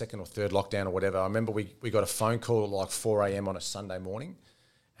like our second or third lockdown or whatever. I remember we got a phone call at like 4 a.m. on a Sunday morning,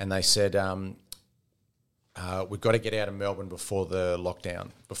 and they said, we've got to get out of Melbourne before the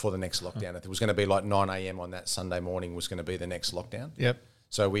next lockdown. It was going to be like 9 a.m. on that Sunday morning was going to be the next lockdown. Yep.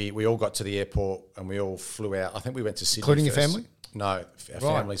 So we all got to the airport and we all flew out. I think we went to Sydney including first. your family? No, our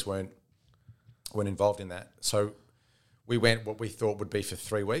families weren't involved in that. So we went what we thought would be for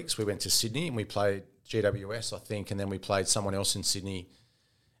 3 weeks. We went to Sydney and we played GWS, I think, and then we played someone else in Sydney.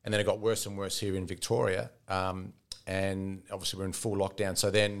 And then it got worse and worse here in Victoria. And obviously we're in full lockdown.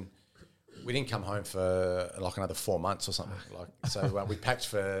 So then we didn't come home for like another 4 months or something. We packed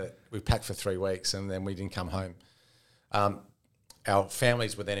for 3 weeks and then we didn't come home. Our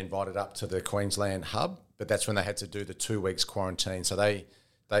families were then invited up to the Queensland hub, but that's when they had to do the 2 weeks quarantine. So they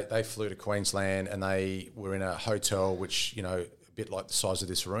flew to Queensland and they were in a hotel, which, a bit like the size of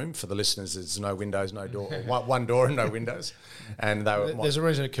this room. For the listeners, there's no windows, no door, one door and no windows. And they were, there's a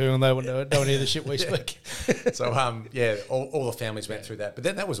reason at Coon they don't hear the shit we speak. So all the families went through that. But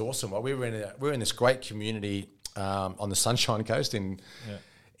then that was awesome. We were in this great community on the Sunshine Coast in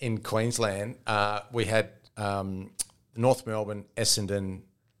Queensland. We had North Melbourne, Essendon,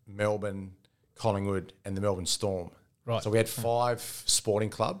 Melbourne, Collingwood, and the Melbourne Storm. Right. So we had 5 sporting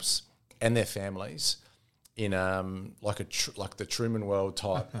clubs and their families in like the Truman World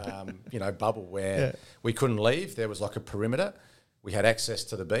type bubble where we couldn't leave. There was like a perimeter. We had access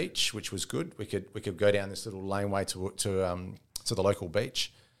to the beach, which was good. We could go down this little laneway to the local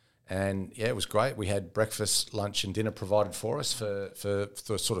beach, and it was great. We had breakfast, lunch, and dinner provided for us for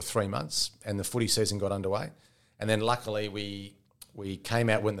sort of 3 months, and the footy season got underway. And then luckily we came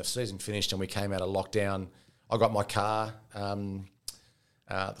out when the season finished, and we came out of lockdown. I got my car. The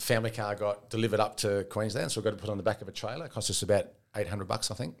family car got delivered up to Queensland, so we got to put it on the back of a trailer. It cost us about $800,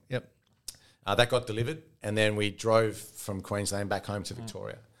 I think. Yep. That got delivered, and then we drove from Queensland back home to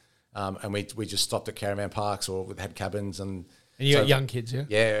Victoria. And we just stopped at caravan parks or we had cabins. And you got young kids, yeah?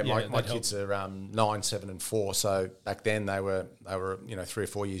 Yeah, my kids are 9, 7 and 4. So back then they were 3 or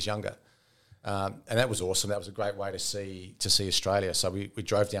 4 years younger. And that was awesome. That was a great way to see Australia. So we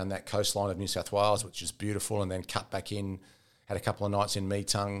drove down that coastline of New South Wales, which is beautiful, and then cut back in, had a couple of nights in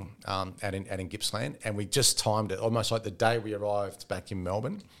Meetung out in Gippsland, and we just timed it almost like the day we arrived back in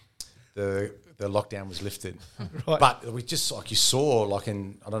Melbourne. The lockdown was lifted, right. But we just like you saw, like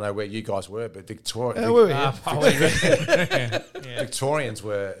in I don't know where you guys were, but Victorians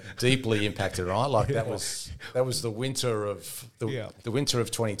were deeply impacted, right? Like that was the winter of the winter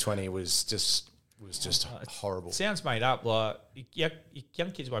of 2020 was just horrible. Sounds made up. Like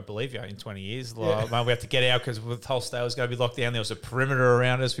young kids won't believe you in 20 years. Like, man, we have to get out because the whole state was going to be locked down. There was a perimeter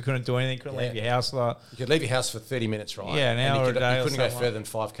around us. We couldn't do anything. Couldn't leave your house. Like you could leave your house for 30 minutes, right? Yeah, an hour a day. You couldn't go further than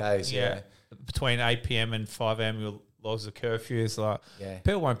 5Ks. Yeah. Between 8 p.m. and 5 a.m. you lost the curfew. It's like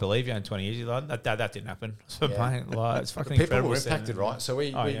people won't believe you in 20 years. You're like that didn't happen. So like, it's fucking people incredible. Were impacted, right? So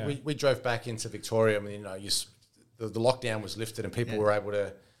we drove back into Victoria. I mean, the lockdown was lifted and people were able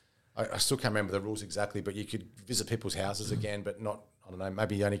to. I still can't remember the rules exactly, but you could visit people's houses again, but not. I don't know.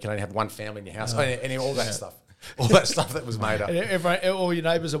 Maybe you can only have one family in your house, and all that stuff. all that stuff that was made up. And all your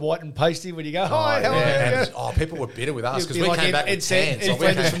neighbours are white and pasty when you go, hi, how are you? People were bitter with us You'd because be we like came back with tans. Ed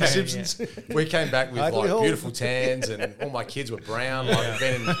Flanders from The Simpsons. We came back with Ugly Hall. beautiful tans, and all my kids were brown. Like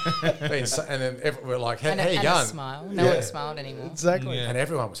and then we're like, how you and going? a smile. No one smiled anymore. Exactly. And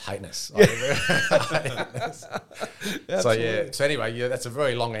everyone was hating us. Like, So anyway, that's a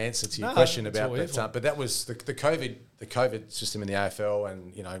very long answer to your question about that. But that was the COVID system in the AFL,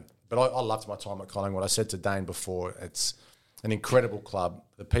 and But I loved my time at Collingwood. I said to Dane before, it's an incredible club.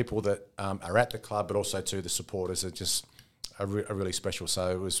 The people that are at the club, but also the supporters, are just are really special.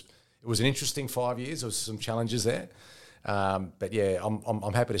 So it was an interesting 5 years. There was some challenges there. But yeah,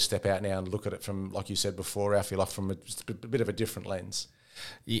 I'm happy to step out now and look at it from, like you said before, Alfie, like from just a bit of a different lens.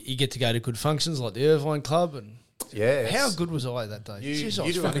 You get to go to good functions like the Irvine Club, and how good was I that day? You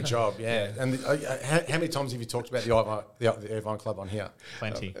do a good job, yeah. And how many times have you talked about the Irvine Club on here?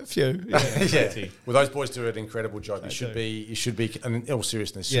 Plenty. A few. Yeah. Well, those boys do an incredible job. You should be, and in all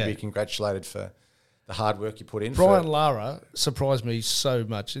seriousness, should be congratulated for the hard work you put in. Brian Lara surprised me so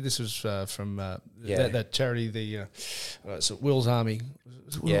much. This was from that charity, it's Will's Army.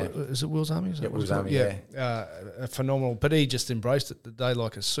 Is it Will's Army? Is that Will's Army, phenomenal. But he just embraced it the day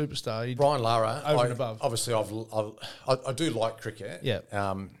like a superstar. Brian Lara, over and above. Obviously, I do like cricket. Yeah.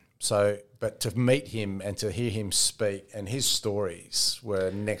 But to meet him and to hear him speak, and his stories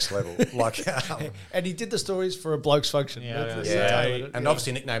were next level. And he did the stories for a bloke's function. And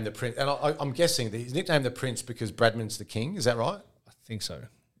obviously nicknamed the Prince. And I'm guessing that he's nicknamed the Prince because Bradman's the king. Is that right? I think so.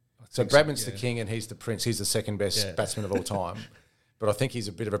 So Bradman's the king and he's the Prince. He's the second best batsman of all time. But I think he's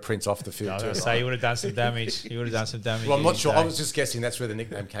a bit of a prince off the field too. Say he would have done some damage. Well, I'm not sure. I was just guessing that's where the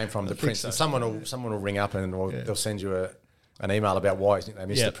nickname came from, the Prince. So. And someone will ring up and they'll send you an email about why his nickname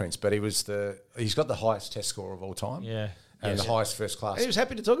is the Prince. But he's got the highest test score of all time. Yeah. And the highest first class. He was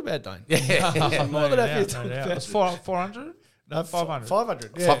happy to talk about Dane. More than happy to talk about it. It's 400? No, 500.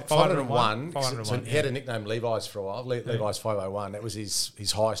 500. Yeah. 501. So he had a nickname Levi's for a while. Levi's 501. That was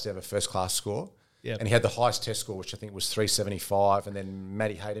his highest ever first class score. Yep. And he had the highest test score, which I think was 375, and then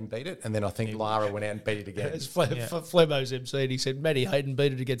Matty Hayden beat it, and then I think Lara went out and beat it again. It's Flemo's MC, and he said Matty Hayden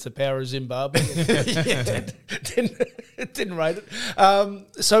beat it against the power of Zimbabwe. Didn't rate it.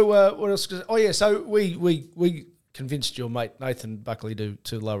 What else? So we convinced your mate Nathan Buckley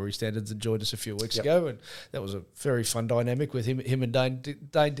to lower his standards and joined us a few weeks ago, and that was a very fun dynamic with him and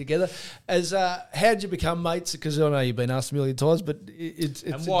Dane together. How did you become mates? Because I know you've been asked a million times, but it's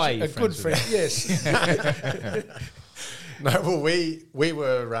why a good friend. Yes. No, well, we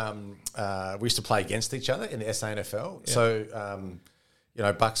were we used to play against each other in the SANFL. Yeah.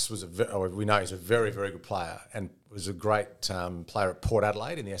 So Bucks was we know he's a very, very good player and was a great player at Port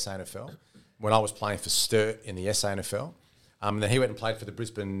Adelaide in the SANFL. When I was playing for Sturt in the SANFL. And then he went and played for the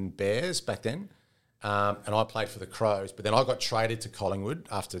Brisbane Bears back then. And I played for the Crows. But then I got traded to Collingwood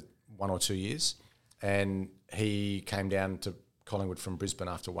after 1 or 2 years. And he came down to Collingwood from Brisbane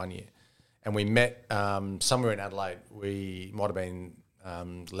after 1 year. And we met somewhere in Adelaide. We might have been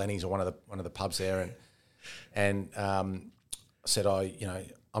Lenny's or one of the pubs there. And I said,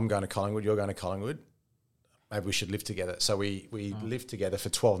 I'm going to Collingwood, you're going to Collingwood. Maybe we should live together. So we lived together for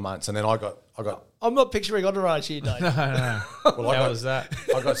 12 months, and then I got. I'm not picturing entourage here, Dave. No. Well, how was that?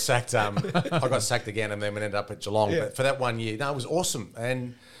 I got sacked. I got sacked again, and then we ended up at Geelong. Yeah. But for that 1 year, it was awesome.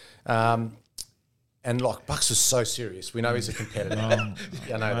 And like Bucks was so serious. We know he's a competitor. I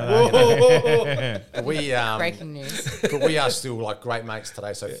know that. Breaking news. But we are still like great mates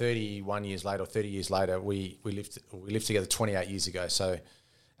today. So 31 years later, or 30 years later, we lived together 28 years ago. So.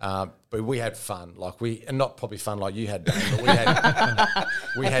 But we had fun, and not probably fun like you had, Dane, but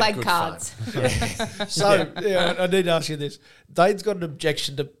we had played good cards. Fun. So I need to ask you this: Dane's got an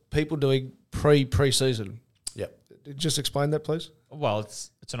objection to people doing pre-season. Yep. Just explain that, please. Well,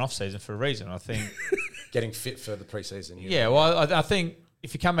 it's an off season for a reason. I think getting fit for the pre-season. Yeah. Well, I think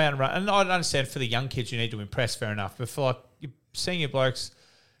if you come out and run, and I understand for the young kids you need to impress, fair enough. But for like your senior blokes,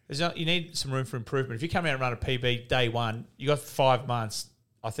 you need some room for improvement. If you come out and run a PB day one, you got 5 months.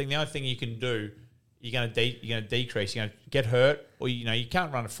 I think the only thing you can do, you're going to decrease. You're going to get hurt, or you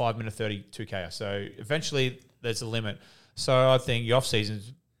can't run a 5-minute 32K. So eventually, there's a limit. So I think your off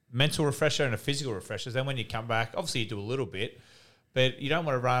season's mental refresher and a physical refresher. Then when you come back, obviously you do a little bit, but you don't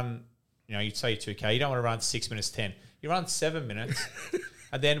want to run. You'd say 2K. You don't want to run 6 minutes 10. You run 7 minutes,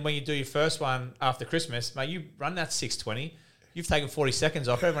 and then when you do your first one after Christmas, mate, you run that 6:20. You've taken 40 seconds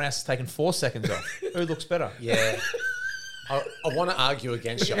off. Everyone else has taken 4 seconds off. Who looks better? Yeah. I want to argue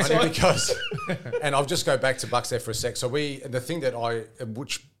against you only because, and I'll just go back to Bucks there for a sec. So the thing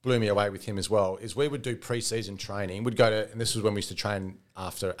which blew me away with him as well, is we would do pre-season training. We'd go to, and this was when we used to train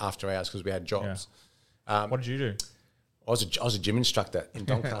after hours because we had jobs. What did you do? I was a gym instructor in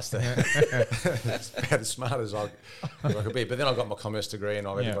Doncaster. That's about as smart as I could be. But then I got my commerce degree and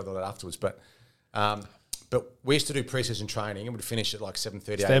I really got all that afterwards. But we used to do pre-season training and we'd finish at like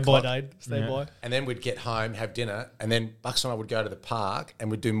 7:30, 8 o'clock. Stand by. And then we'd get home, have dinner, and then Bucks and I would go to the park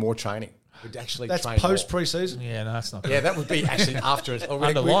and we'd do more training. We'd actually That's train post more. pre-season? Yeah, no, that's not good. Yeah, that would be actually after it.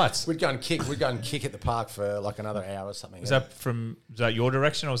 Under lights. We'd go and kick. We'd go and kick at the park for like another hour or something. Was that your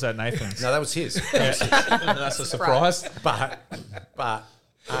direction or was that Nathan's? No, that was his. That's a surprise. But I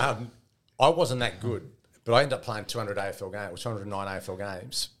wasn't that good. But I ended up playing 200 AFL games, or 209 AFL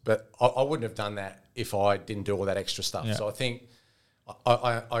games. But I wouldn't have done that if I didn't do all that extra stuff. Yeah. So I think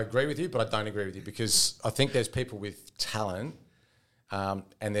I agree with you, but I don't agree with you because I think there's people with talent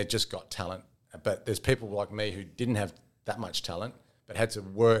and they've just got talent. But there's people like me who didn't have that much talent but had to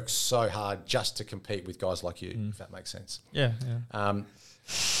work so hard just to compete with guys like you, if that makes sense. Yeah.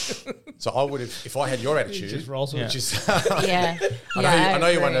 So I would have, if I had your attitude, Just rolls with which is, Yeah. I know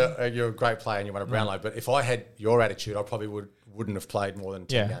agree. you're a great player and you won a Brownlow, but if I had your attitude, I probably wouldn't have played more than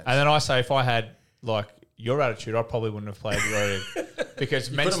 10 games. And then I say if I had like your attitude, I probably wouldn't have played your because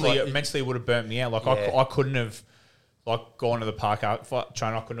mentally it would have burnt me out. Like I couldn't have like gone to the park out. If I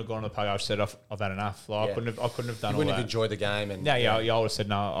trained, I couldn't have gone to the park. I've said I've had enough. Like I couldn't have done you all that. wouldn't have enjoyed the game. And I would have said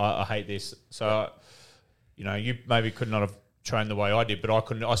no. I hate this. So you maybe could not have trained the way I did, but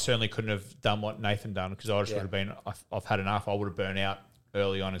I certainly couldn't have done what Nathan done because I just would have been. I've had enough. I would have burnt out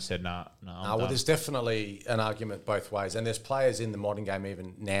early on and said no. Well, there's definitely an argument both ways, and there's players in the modern game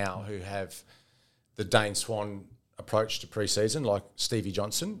even now who have the Dane Swan approach to pre-season, like Stevie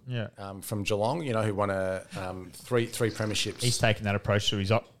Johnson from Geelong, who won three premierships. He's taken that approach to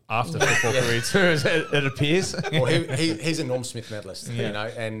his after football career too, as it appears. Well, he's a Norm Smith medalist,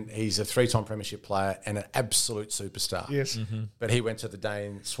 and he's a 3-time premiership player and an absolute superstar. Yes. Mm-hmm. But he went to the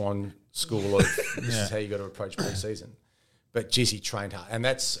Dane Swan school of this is how you got to approach pre-season. But geez, he trained hard, and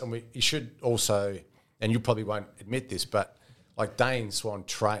you should also, and you probably won't admit this, but like Dane Swan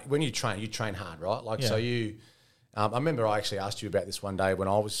when you train hard, right? Like so you. I remember I actually asked you about this one day when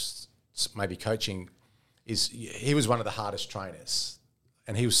I was maybe coaching. He was one of the hardest trainers,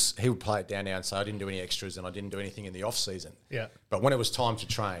 and he would play it down now and say I didn't do any extras and I didn't do anything in the off season. Yeah. But when it was time to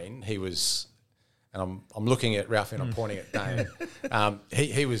train, he was, and I'm looking at Ralphie and I'm pointing at Dane.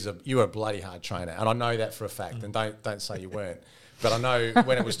 You were a bloody hard trainer, and I know that for a fact. And don't say you weren't, but I know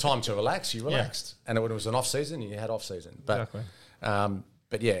when it was time to relax, you relaxed, and when it was an off season, you had off season. But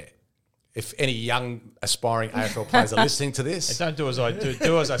but yeah. If any young aspiring AFL players are listening to this, don't do as I do.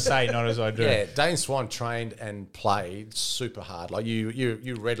 Do as I say, not as I do. Yeah, Dane Swan trained and played super hard. Like you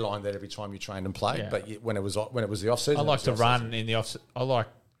redlined that every time you trained and played. Yeah. But when it was the off season, I like to run in the off.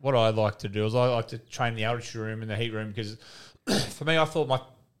 What I like to do is I like to train the altitude room and the heat room because for me, I thought my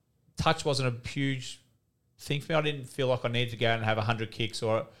touch wasn't a huge thing for me. I didn't feel like I needed to go out and have 100 kicks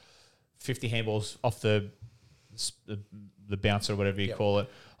or 50 handballs off the bouncer or whatever you call it.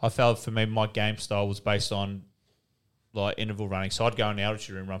 I felt for me, my game style was based on like interval running. So I'd go in the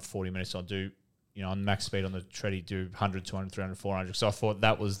altitude room, run 40 minutes. I'd do, on max speed on the treadie, do 100, 200, 300, 400. So I thought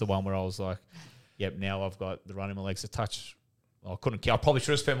that was the one where I was like, yep, now I've got the run in my legs to touch. I couldn't kick. I probably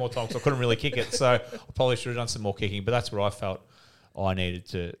should have spent more time because I couldn't really kick it. So I probably should have done some more kicking. But that's where I felt I needed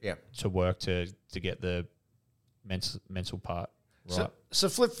to work to get the mental part right. So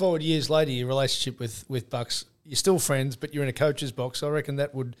flip forward years later, your relationship with Bucks, you're still friends, but you're in a coach's box. I reckon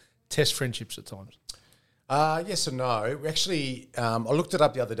that would test friendships at times. Yes and no. Actually, I looked it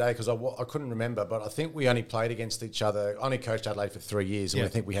up the other day because I couldn't remember, but I think we only played against each other. I only coached Adelaide for 3 years, and I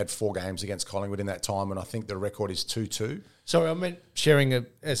think we had 4 games against Collingwood in that time, and I think the record is 2-2. Sorry, I meant sharing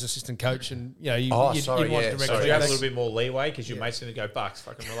as assistant coach, and you want directly. So you have a little bit more leeway because your mate's going to go, Bucks,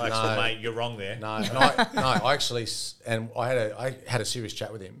 fucking relax, well, mate, you're wrong there. No, I actually, and I had a serious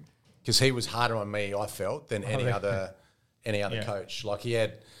chat with him because he was harder on me, I felt, than any other coach. Like he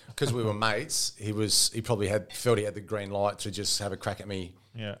had. Because we were mates, he probably felt he had the green light to just have a crack at me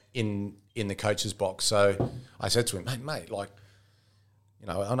in the coach's box. So I said to him, mate, like,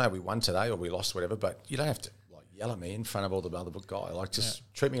 I know we won today or we lost, whatever, but you don't have to like yell at me in front of all the other guys. Like, just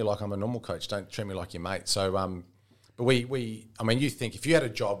treat me like I'm a normal coach. Don't treat me like your mate. So, but you think if you had a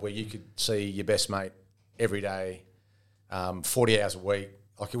job where you could see your best mate every day, 40 hours a week,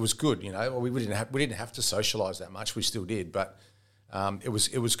 like it was good. We didn't have to socialise that much. We still did, but. It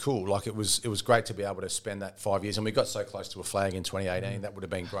was cool. Like it was great to be able to spend that 5 years, and we got so close to a flag in 2018. That would have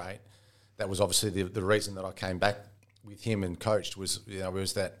been great. That was obviously the reason that I came back with him and coached was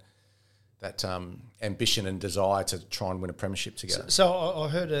that ambition and desire to try and win a premiership together. So I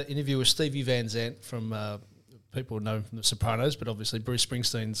heard an interview with Stevie Van Zandt from people know him from The Sopranos, but obviously Bruce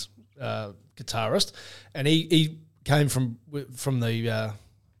Springsteen's guitarist, and he came from the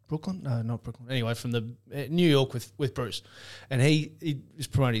Brooklyn? No, not Brooklyn. Anyway, from the New York with Bruce, and he was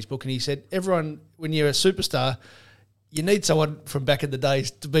promoting his book, and he said, everyone, when you're a superstar, you need someone from back in the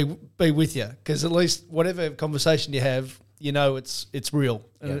days to be with you, because at least whatever conversation you have, you know it's real.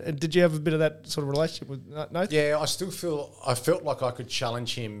 And did you have a bit of that sort of relationship with Nathan? Yeah, I felt like I could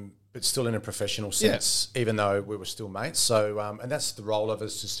challenge him, but still in a professional sense, even though we were still mates. So, and that's the role of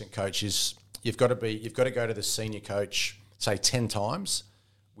assistant coach is you've got to go to the senior coach, say 10 times,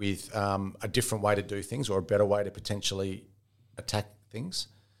 with a different way to do things or a better way to potentially attack things,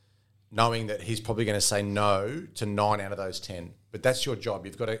 knowing that he's probably going to say no to 9 out of those 10. But that's your job.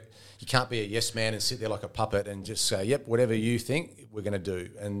 You can't be a yes man and sit there like a puppet and just say, yep, whatever you think, we're going to do.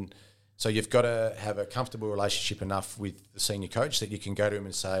 And so you've got to have a comfortable relationship enough with the senior coach that you can go to him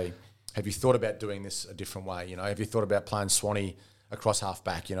and say, have you thought about doing this a different way? You know, have you thought about playing Swanee across half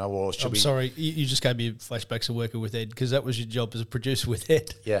back, you know, or should sorry, you just gave me flashbacks of working with Ed, because that was your job as a producer with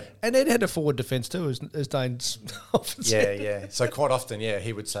Ed. Yeah. And Ed had a forward defence too, as Dane's often said. Yeah. So quite often,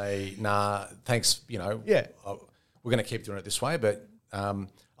 he would say, nah, thanks, you know, we're going to keep doing it this way. But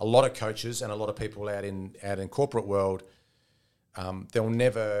a lot of coaches and a lot of people out in corporate world, they'll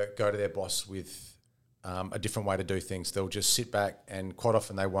never go to their boss with a different way to do things. They'll just sit back, and quite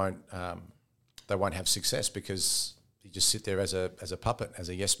often they won't have success because you just sit there as a puppet, as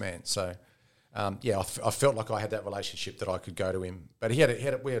a yes man. So, I felt like I had that relationship that I could go to him. But we had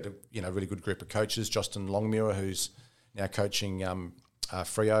a really good group of coaches. Justin Longmuir, who's now coaching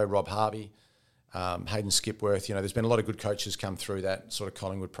Freo, Rob Harvey, Hayden Skipworth. You know, there's been a lot of good coaches come through that sort of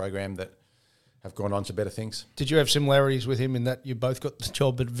Collingwood program that have gone on to better things. Did you have similarities with him in that you both got the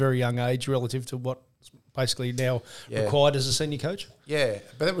job at a very young age relative to what basically now required as a senior coach? Yeah,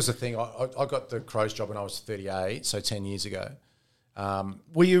 but that was the thing. I got the Crows job when I was 38, so 10 years ago.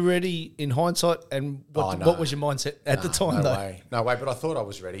 Were you ready in hindsight, and what was your mindset at the time? No way, but I thought I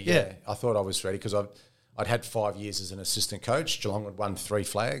was ready. Yeah. I thought I was ready because I'd had 5 years as an assistant coach. Geelong had won 3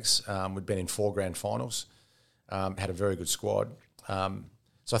 flags. We'd been in 4 grand finals, had a very good squad.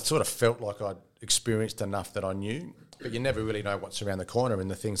 So I sort of felt like I'd experienced enough that I knew, but you never really know what's around the corner.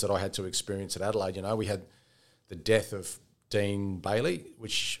 And the things that I had to experience at Adelaide, you know, we had the death of Dean Bailey,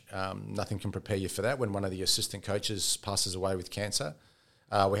 which nothing can prepare you for that, when one of the assistant coaches passes away with cancer.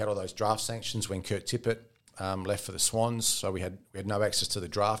 We had all those draft sanctions when Kurt Tippett left for the Swans, so we had no access to the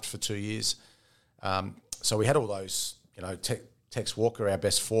draft for 2 years. So we had all those, you know, Tex Walker, our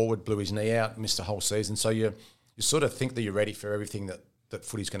best forward, blew his knee out, missed the whole season. So you sort of think that you're ready for everything that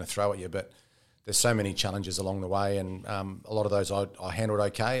footy's going to throw at you, but there's so many challenges along the way, and a lot of those I handled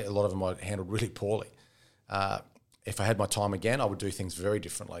okay. A lot of them I handled really poorly. If I had my time again, I would do things very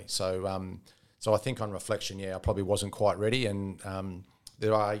differently. So I think on reflection, I probably wasn't quite ready. And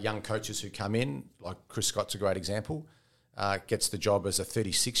there are young coaches who come in, like Chris Scott's a great example, gets the job as a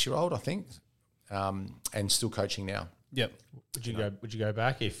 36-year-old, I think, and still coaching now. Yep. Would you go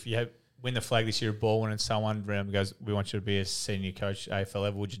back if you win the flag this year at Baldwin and someone around goes, we want you to be a senior coach AFL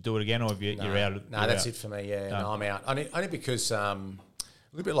level? Would you do it again, or have you're out? No, that's it for me. Yeah, no, I'm out. Only because a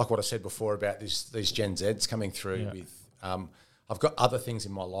little bit like what I said before about these Gen Zs coming through with. I've got other things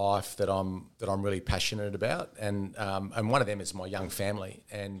in my life that I'm really passionate about, and one of them is my young family.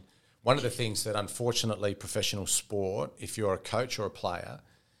 And one of the things that, unfortunately, professional sport, if you're a coach or a player,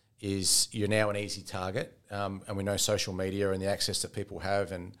 is you're now an easy target, and we know social media and the access that people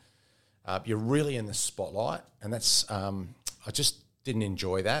have, and you're really in the spotlight, and that's I just didn't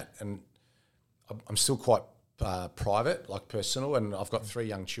enjoy that, and I'm still quite private, like personal, and I've got 3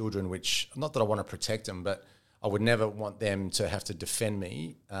 young children, which, not that I want to protect them, but I would never want them to have to defend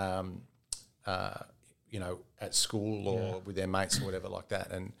me, you know, at school or with their mates or whatever like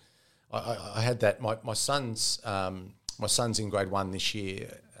that. And I had that. My son's in grade 1 this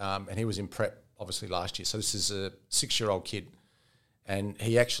year, and he was in prep obviously last year. So this is a 6-year-old kid, and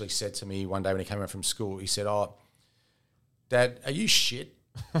he actually said to me one day when he came home from school, he said, "Oh, Dad, are you shit?"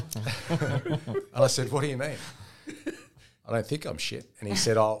 And I said, "What do you mean?" "I don't think I'm shit." And he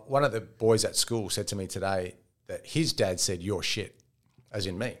said, "Oh, one of the boys at school said to me today that his dad said you're shit," as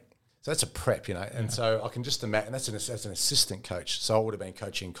in me. So that's a prep, you know. And so I can just imagine, that's an assistant coach. So I would have been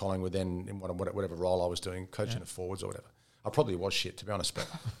coaching Collingwood then in whatever role I was doing, coaching the forwards or whatever. I probably was shit, to be honest.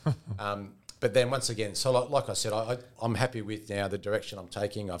 But then once again, so like I said, I'm happy with now the direction I'm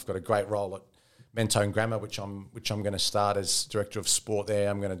taking. I've got a great role at Mentone Grammar, which I'm going to start as director of sport there.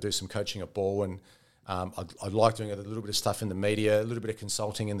 I'm going to do some coaching at Ball, and I like doing a little bit of stuff in the media, a little bit of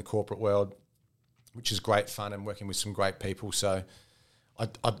consulting in the corporate world, which is great fun, and working with some great people. So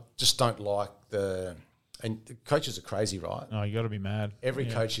I just don't like the and the coaches are crazy, right? Oh, you got to be mad. Every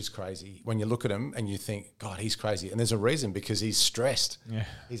coach is crazy. When you look at him and you think, God, he's crazy. And there's a reason, because he's stressed. Yeah.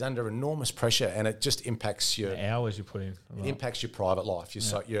 He's under enormous pressure, and it just impacts your The hours you put in. it impacts your private life,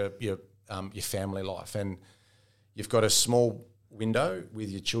 your family life, and you've got a small window with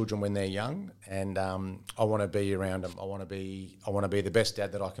your children when they're young. And I want to be around them. I want to be the best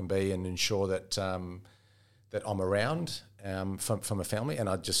dad that I can be, and ensure that that I'm around from a family. And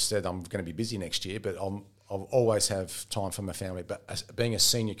I just said I'm going to be busy next year, but I'll always have time for my family. But being a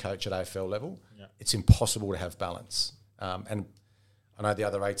senior coach at AFL level, it's impossible to have balance. And I know the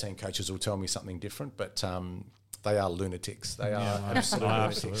other 18 coaches will tell me something different, but they are lunatics. They are absolute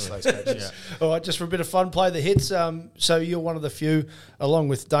lunatics, those coaches. All right, just for a bit of fun, play the hits. So you're one of the few, along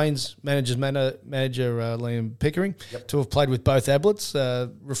with Dane's manager Liam Pickering, to have played with both Ablets.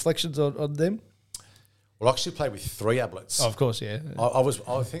 Reflections on them? Well, I actually played with 3 Ablets. Oh, of course, yeah.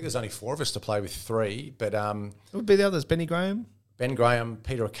 I think there's only 4 of us to play with 3, but Who would be the others? Benny Graham? Ben Graham,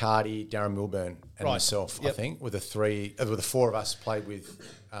 Peter Accardi, Darren Milburn, and myself. I think with the 4 of us played with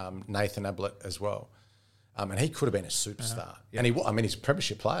Nathan Ablett as well. And he could have been a superstar. And he's a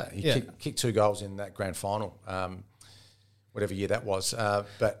premiership player. He kicked 2 goals in that grand final, whatever year that was.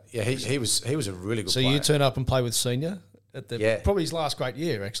 But yeah, he was a really good player. So you turn up and play with senior at probably his last great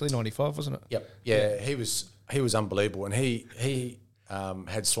year, actually, 95, wasn't it? Yep. Yeah, he was unbelievable, and he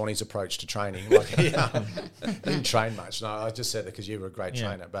had Swanee's approach to training. Like he didn't train much. No, I just said that because you were a great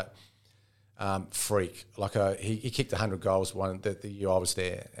trainer, but freak. Like he kicked 100 goals the year I was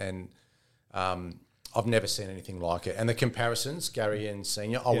there, and I've never seen anything like it. And the comparisons, Gary and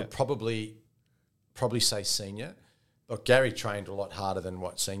senior, I would probably say senior. Look, Gary trained a lot harder than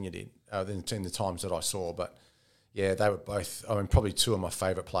what senior did in the times that I saw. But yeah, they were both. I mean, probably 2 of my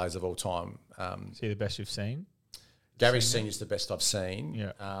favourite players of all time. Is he the best you've seen? Gary Senior's the best I've seen.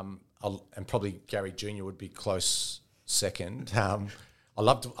 Yeah. And probably Gary Junior would be close second. I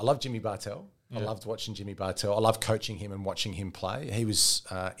loved Jimmy Bartell. I loved watching Jimmy Bartell. I loved coaching him and watching him play. He was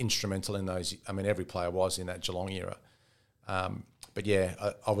instrumental in those. I mean, every player was in that Geelong era. But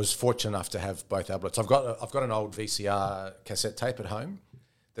yeah, I was fortunate enough to have both Ablets. I've got an old VCR cassette tape at home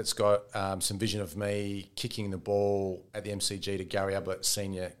that's got some vision of me kicking the ball at the MCG to Gary Ablett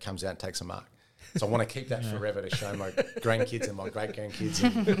Senior, comes out and takes a mark. So I want to keep that forever to show my grandkids and my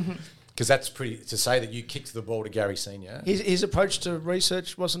great-grandkids. Because that's pretty, to say that you kicked the ball to Gary Senior. His approach to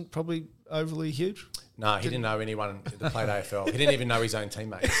research wasn't probably overly huge? No, he didn't know anyone that played AFL. He didn't even know his own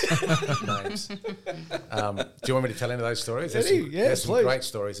teammates' names. Do you want me to tell any of those stories? There's some great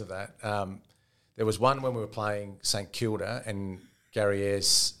stories of that. There was one when we were playing St Kilda, and Gary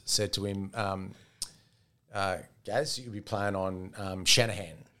Ayres said to him, Gaz, you'll be playing on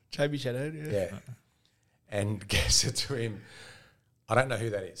Shanahan. Jamie Shanahan, yeah. And Gaz said to him, I don't know who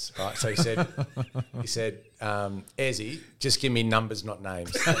that is, right? So he said, Ezzy, just give me numbers, not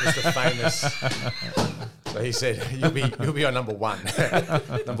names. That was the famous. So he said, you'll be on number 1.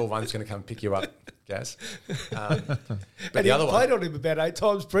 Number 1's going to come pick you up, Gaz. But and the other played one, on him about 8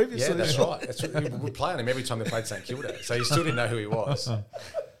 times previously. Yeah, that's right. We would play on him every time they played St Kilda. So he still didn't know who he was.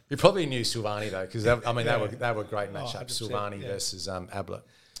 He probably knew Silvani though, because they were great matchups. Silvani versus Ablett.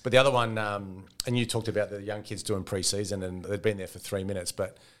 But the other one, and you talked about the young kids doing pre-season, and they'd been there for 3 minutes.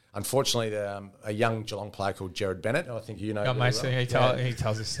 But unfortunately, a young Geelong player called Jared Bennett, I think you know. Oh, mate, he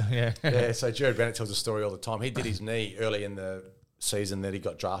tells us, yeah. Yeah, so Jared Bennett tells a story all the time. He did his knee early in the season that he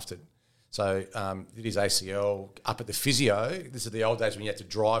got drafted. So did his ACL up at the physio. This is the old days when you had to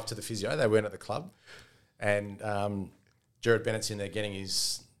drive to the physio. They weren't at the club. And Jared Bennett's in there getting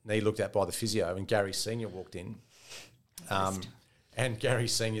his knee looked at by the physio, and Gary Senior walked in. And Gary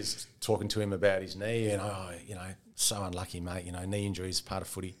Senior's talking to him about his knee, and so unlucky, mate. Knee injury is part of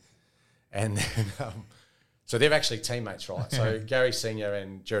footy, and then, so they're actually teammates, right? So Gary Senior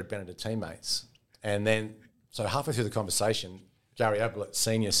and Jared Bennett are teammates, and then so halfway through the conversation, Gary Ablett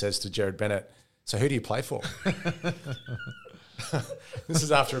Senior says to Jared Bennett, "So who do you play for?" This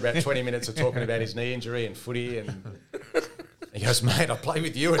is after about 20 minutes of talking about his knee injury and footy, and he goes, "Mate, I play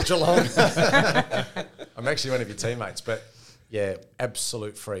with you at Geelong. I'm actually one of your teammates," but. Yeah,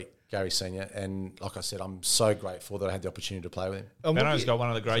 absolute freak, Gary Senior. And like I said, I'm so grateful that I had the opportunity to play with him. Benno's got one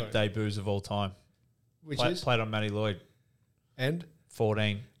of the great debuts of all time. Which is? Played on Matty Lloyd. And?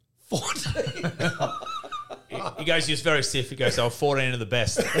 14. 14? He goes, he was very stiff. He goes, 14 of the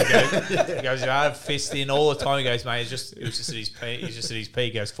best. He goes, I have fist in all the time. He goes, mate, it was just at his peak. He's just at his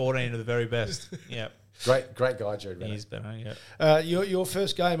peak. He goes, 14 of the very best. Yeah. Great guy, Jared Bennett. He is Benno, yeah. Your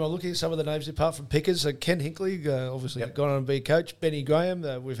first game, I'm looking at some of the names apart from Pickers. Ken Hinkley, obviously gone on to be coach. Benny Graham,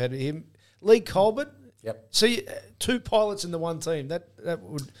 we've had him. Lee Colbert, Yep. See, two pilots in the one team. That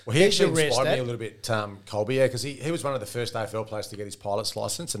would. Well, he actually rest inspired me that. a little bit, Colby, because he was one of the first AFL players to get his pilot's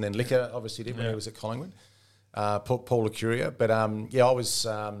license, and then Licker obviously did when he was at Collingwood. Paul Lucuria. But I was,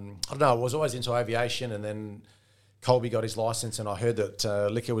 I don't know, I was always into aviation, and then Colby got his license, and I heard that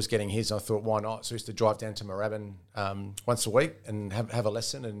Licker was getting his, and I thought, why not? So I used to drive down to Moorabbin once a week and have a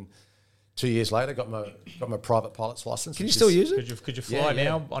lesson, and 2 years later got my private pilot's license. Can you still use it? Could you fly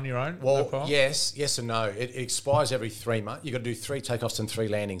now on your own? Well, No problem? yes and no. It expires every 3 months. You've got to do 3 takeoffs and 3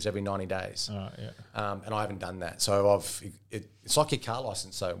 landings every 90 days. And I haven't done that. So it's like your car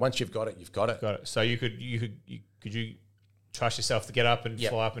license. So once you've got it, you've got it. Got it. So could you trust yourself to get up and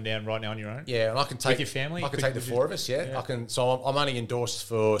fly up and down right now on your own? Yeah, and I can take with your family. I can take the 4 of us. Yeah, I can. So I'm only endorsed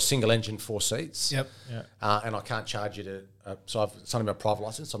for single engine 4 seats. Yep. And I can't charge you to. So it's only my private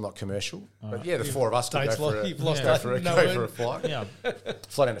license. I'm not commercial. But yeah, the 4 of us could go for you've lost go that. for a No go word. for a flight. Yeah.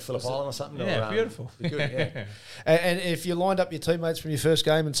 Fly down to Phillip Island or something. Yeah, or, beautiful. be good, yeah. And if you lined up your teammates from your first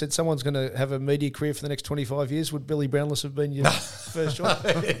game and said someone's going to have a media career for the next 25 years, would Billy Brownless have been your first choice?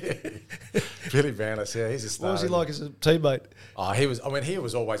 Billy Brownless, yeah, he's a star. What was he like as a teammate? Oh, he was. I mean, he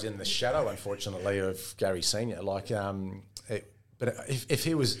was always in the shadow, unfortunately, of Gary Senior. Like, but if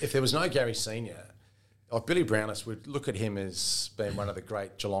there was no Gary Senior, like Billy Brownless would look at him as being one of the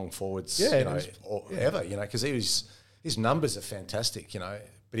great Geelong forwards, ever. Because his numbers are fantastic,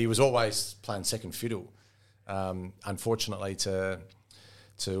 But he was always playing second fiddle, unfortunately to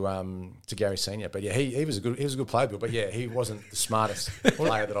Gary Senior. But yeah, he was a good player, Bill. But yeah, he wasn't the smartest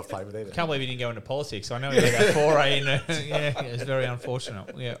player that I've played with either. Can't believe he didn't go into politics. I know he had that foray in. It's very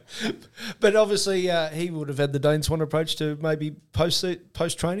unfortunate. Yeah, But obviously he would have had the Dane Swan approach to maybe post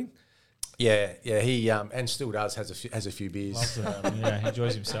training. Yeah, he and still does has a few beers. he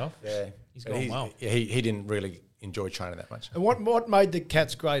enjoys himself. Yeah, he's going well. Yeah, he didn't really enjoy training that much. And what made the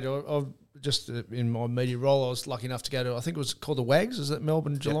Cats great? I just in my media role, I was lucky enough to go to, I think it was called the Wags, is that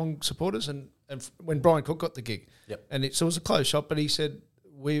Melbourne Geelong supporters? And when Brian Cook got the gig, and so it was a close shot, but he said,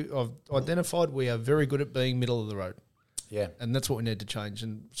 I've identified we are very good at being middle of the road. Yeah. And that's what we need to change.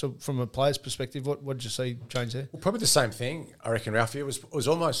 And so from a player's perspective, what did you see change there? Well, probably the same thing, I reckon, Ralphie. It was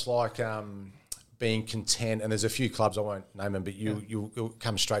almost like being content, and there's a few clubs, I won't name them, but you'll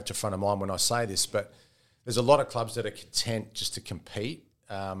come straight to front of mind when I say this, but there's a lot of clubs that are content just to compete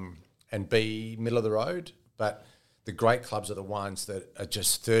and be middle of the road, but the great clubs are the ones that are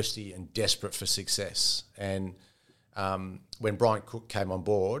just thirsty and desperate for success. And when Brian Cook came on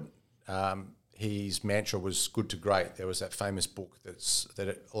board, his mantra was good to great. There was that famous book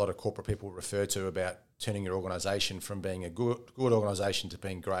that a lot of corporate people refer to about turning your organisation from being a good organisation to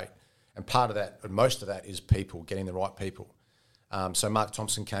being great. And part of that, and most of that, is people, getting the right people. So Mark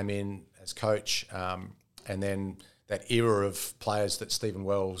Thompson came in as coach, and then that era of players that Stephen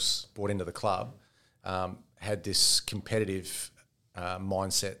Wells brought into the club had this competitive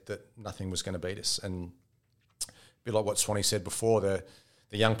mindset that nothing was going to beat us. And a bit like what Swanee said before, the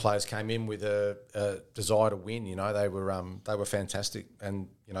young players came in with a desire to win. They were fantastic, and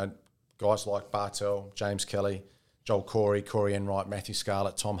guys like Bartel, James Kelly, Joel Corey, Corey Enright, Matthew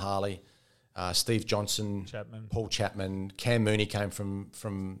Scarlett, Tom Harley, Steve Johnson, Paul Chapman, Cam Mooney came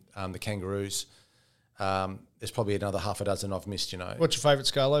from the Kangaroos. There's probably another half a dozen I've missed. What's your favourite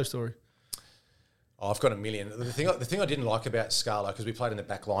Scarlo story? Oh, I've got a million. The thing I didn't like about Scarlo, because we played in the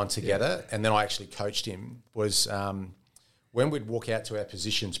back line together, and then I actually coached him, was when we'd walk out to our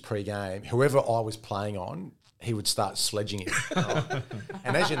positions pre-game, whoever I was playing on, he would start sledging it.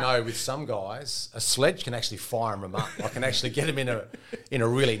 And as you know, with some guys, a sledge can actually fire them up. I can actually get them in a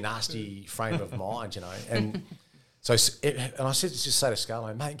really nasty frame of mind, And so, and I said, just say to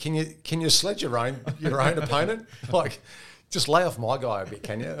Scarlo, mate, can you sledge your own opponent? Like, just lay off my guy a bit,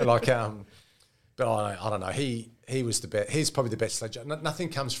 can you? Like, but I don't know. He was the best. He's probably the best sledger. Nothing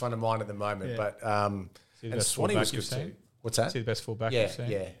comes front of mind at the moment, but and Swanee was good too. What's that? Is he the best fullback you've seen?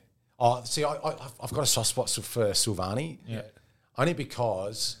 Yeah. Oh, see, I've got a soft spot for Silvani. Yeah. Only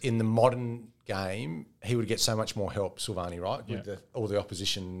because in the modern game, he would get so much more help, Silvani, right? With all the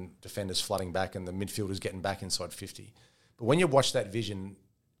opposition defenders flooding back and the midfielders getting back inside 50. But when you watch that vision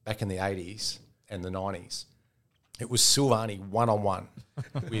back in the 80s and the 90s, it was Silvani one-on-one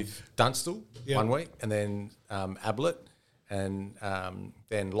with Dunstall 1 week, and then Ablett, and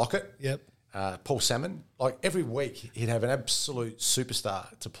then Lockett. Yep. Paul Salmon. Like every week, he'd have an absolute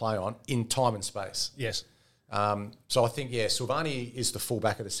superstar to play on in time and space. Yes. So I think, Silvani is the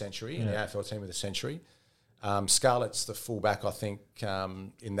fullback of the century in the AFL team of the century. Scarlett's the fullback, I think,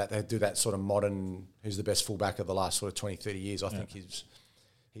 in that they do that sort of modern, who's the best fullback of the last sort of 20, 30 years. I think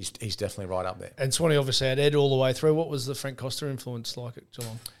he's definitely right up there. And Swanee obviously had Ed all the way through. What was the Frank Costa influence like at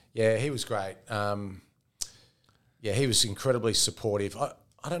Geelong? Yeah, he was great. Yeah, he was incredibly supportive.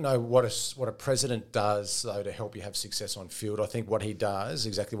 I don't know what a president does, though, to help you have success on field. I think what he does,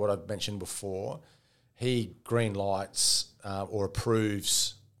 exactly what I've mentioned before, he green lights or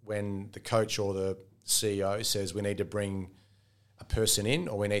approves when the coach or the CEO says we need to bring a person in,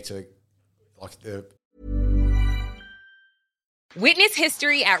 or we need to, Witness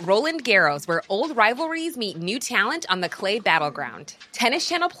history at Roland Garros, where old rivalries meet new talent on the clay battleground. Tennis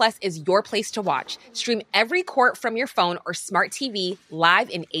Channel Plus is your place to watch. Stream every court from your phone or smart TV live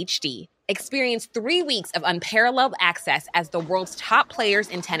in HD. Experience 3 weeks of unparalleled access as the world's top players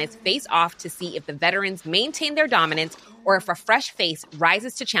in tennis face off to see if the veterans maintain their dominance or if a fresh face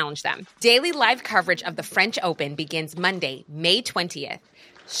rises to challenge them. Daily live coverage of the French Open begins Monday, May 20th.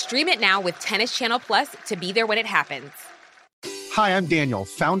 Stream it now with Tennis Channel Plus to be there when it happens. Hi, I'm Daniel,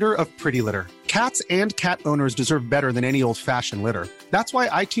 founder of Pretty Litter. Cats and cat owners deserve better than any old-fashioned litter. That's why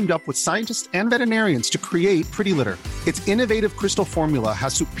I teamed up with scientists and veterinarians to create Pretty Litter. Its innovative crystal formula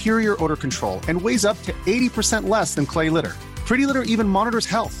has superior odor control and weighs up to 80% less than clay litter. Pretty Litter even monitors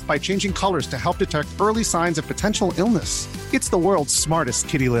health by changing colors to help detect early signs of potential illness. It's the world's smartest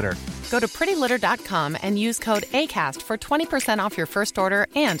kitty litter. Go to prettylitter.com and use code ACAST for 20% off your first order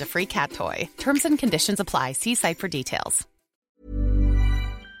and a free cat toy. Terms and conditions apply. See site for details.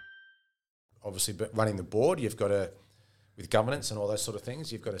 Obviously, but running the board, you've got to, with governance and all those sort of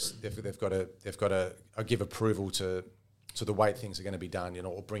things, you've got to, they've got to give approval to the way things are going to be done,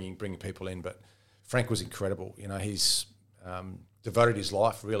 or bringing people in. But Frank was incredible. He's devoted his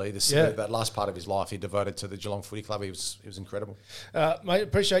life, really. That last part of his life, he devoted to the Geelong Footy Club. He was incredible. Mate,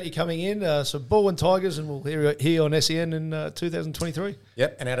 appreciate you coming in. So Bull and Tigers, and we'll hear it here on SEN in 2023.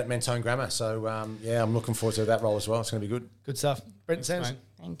 Yep, and out at Mentone Grammar. So, I'm looking forward to that role as well. It's going to be good. Good stuff. Brent Sands.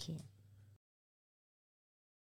 Thank you.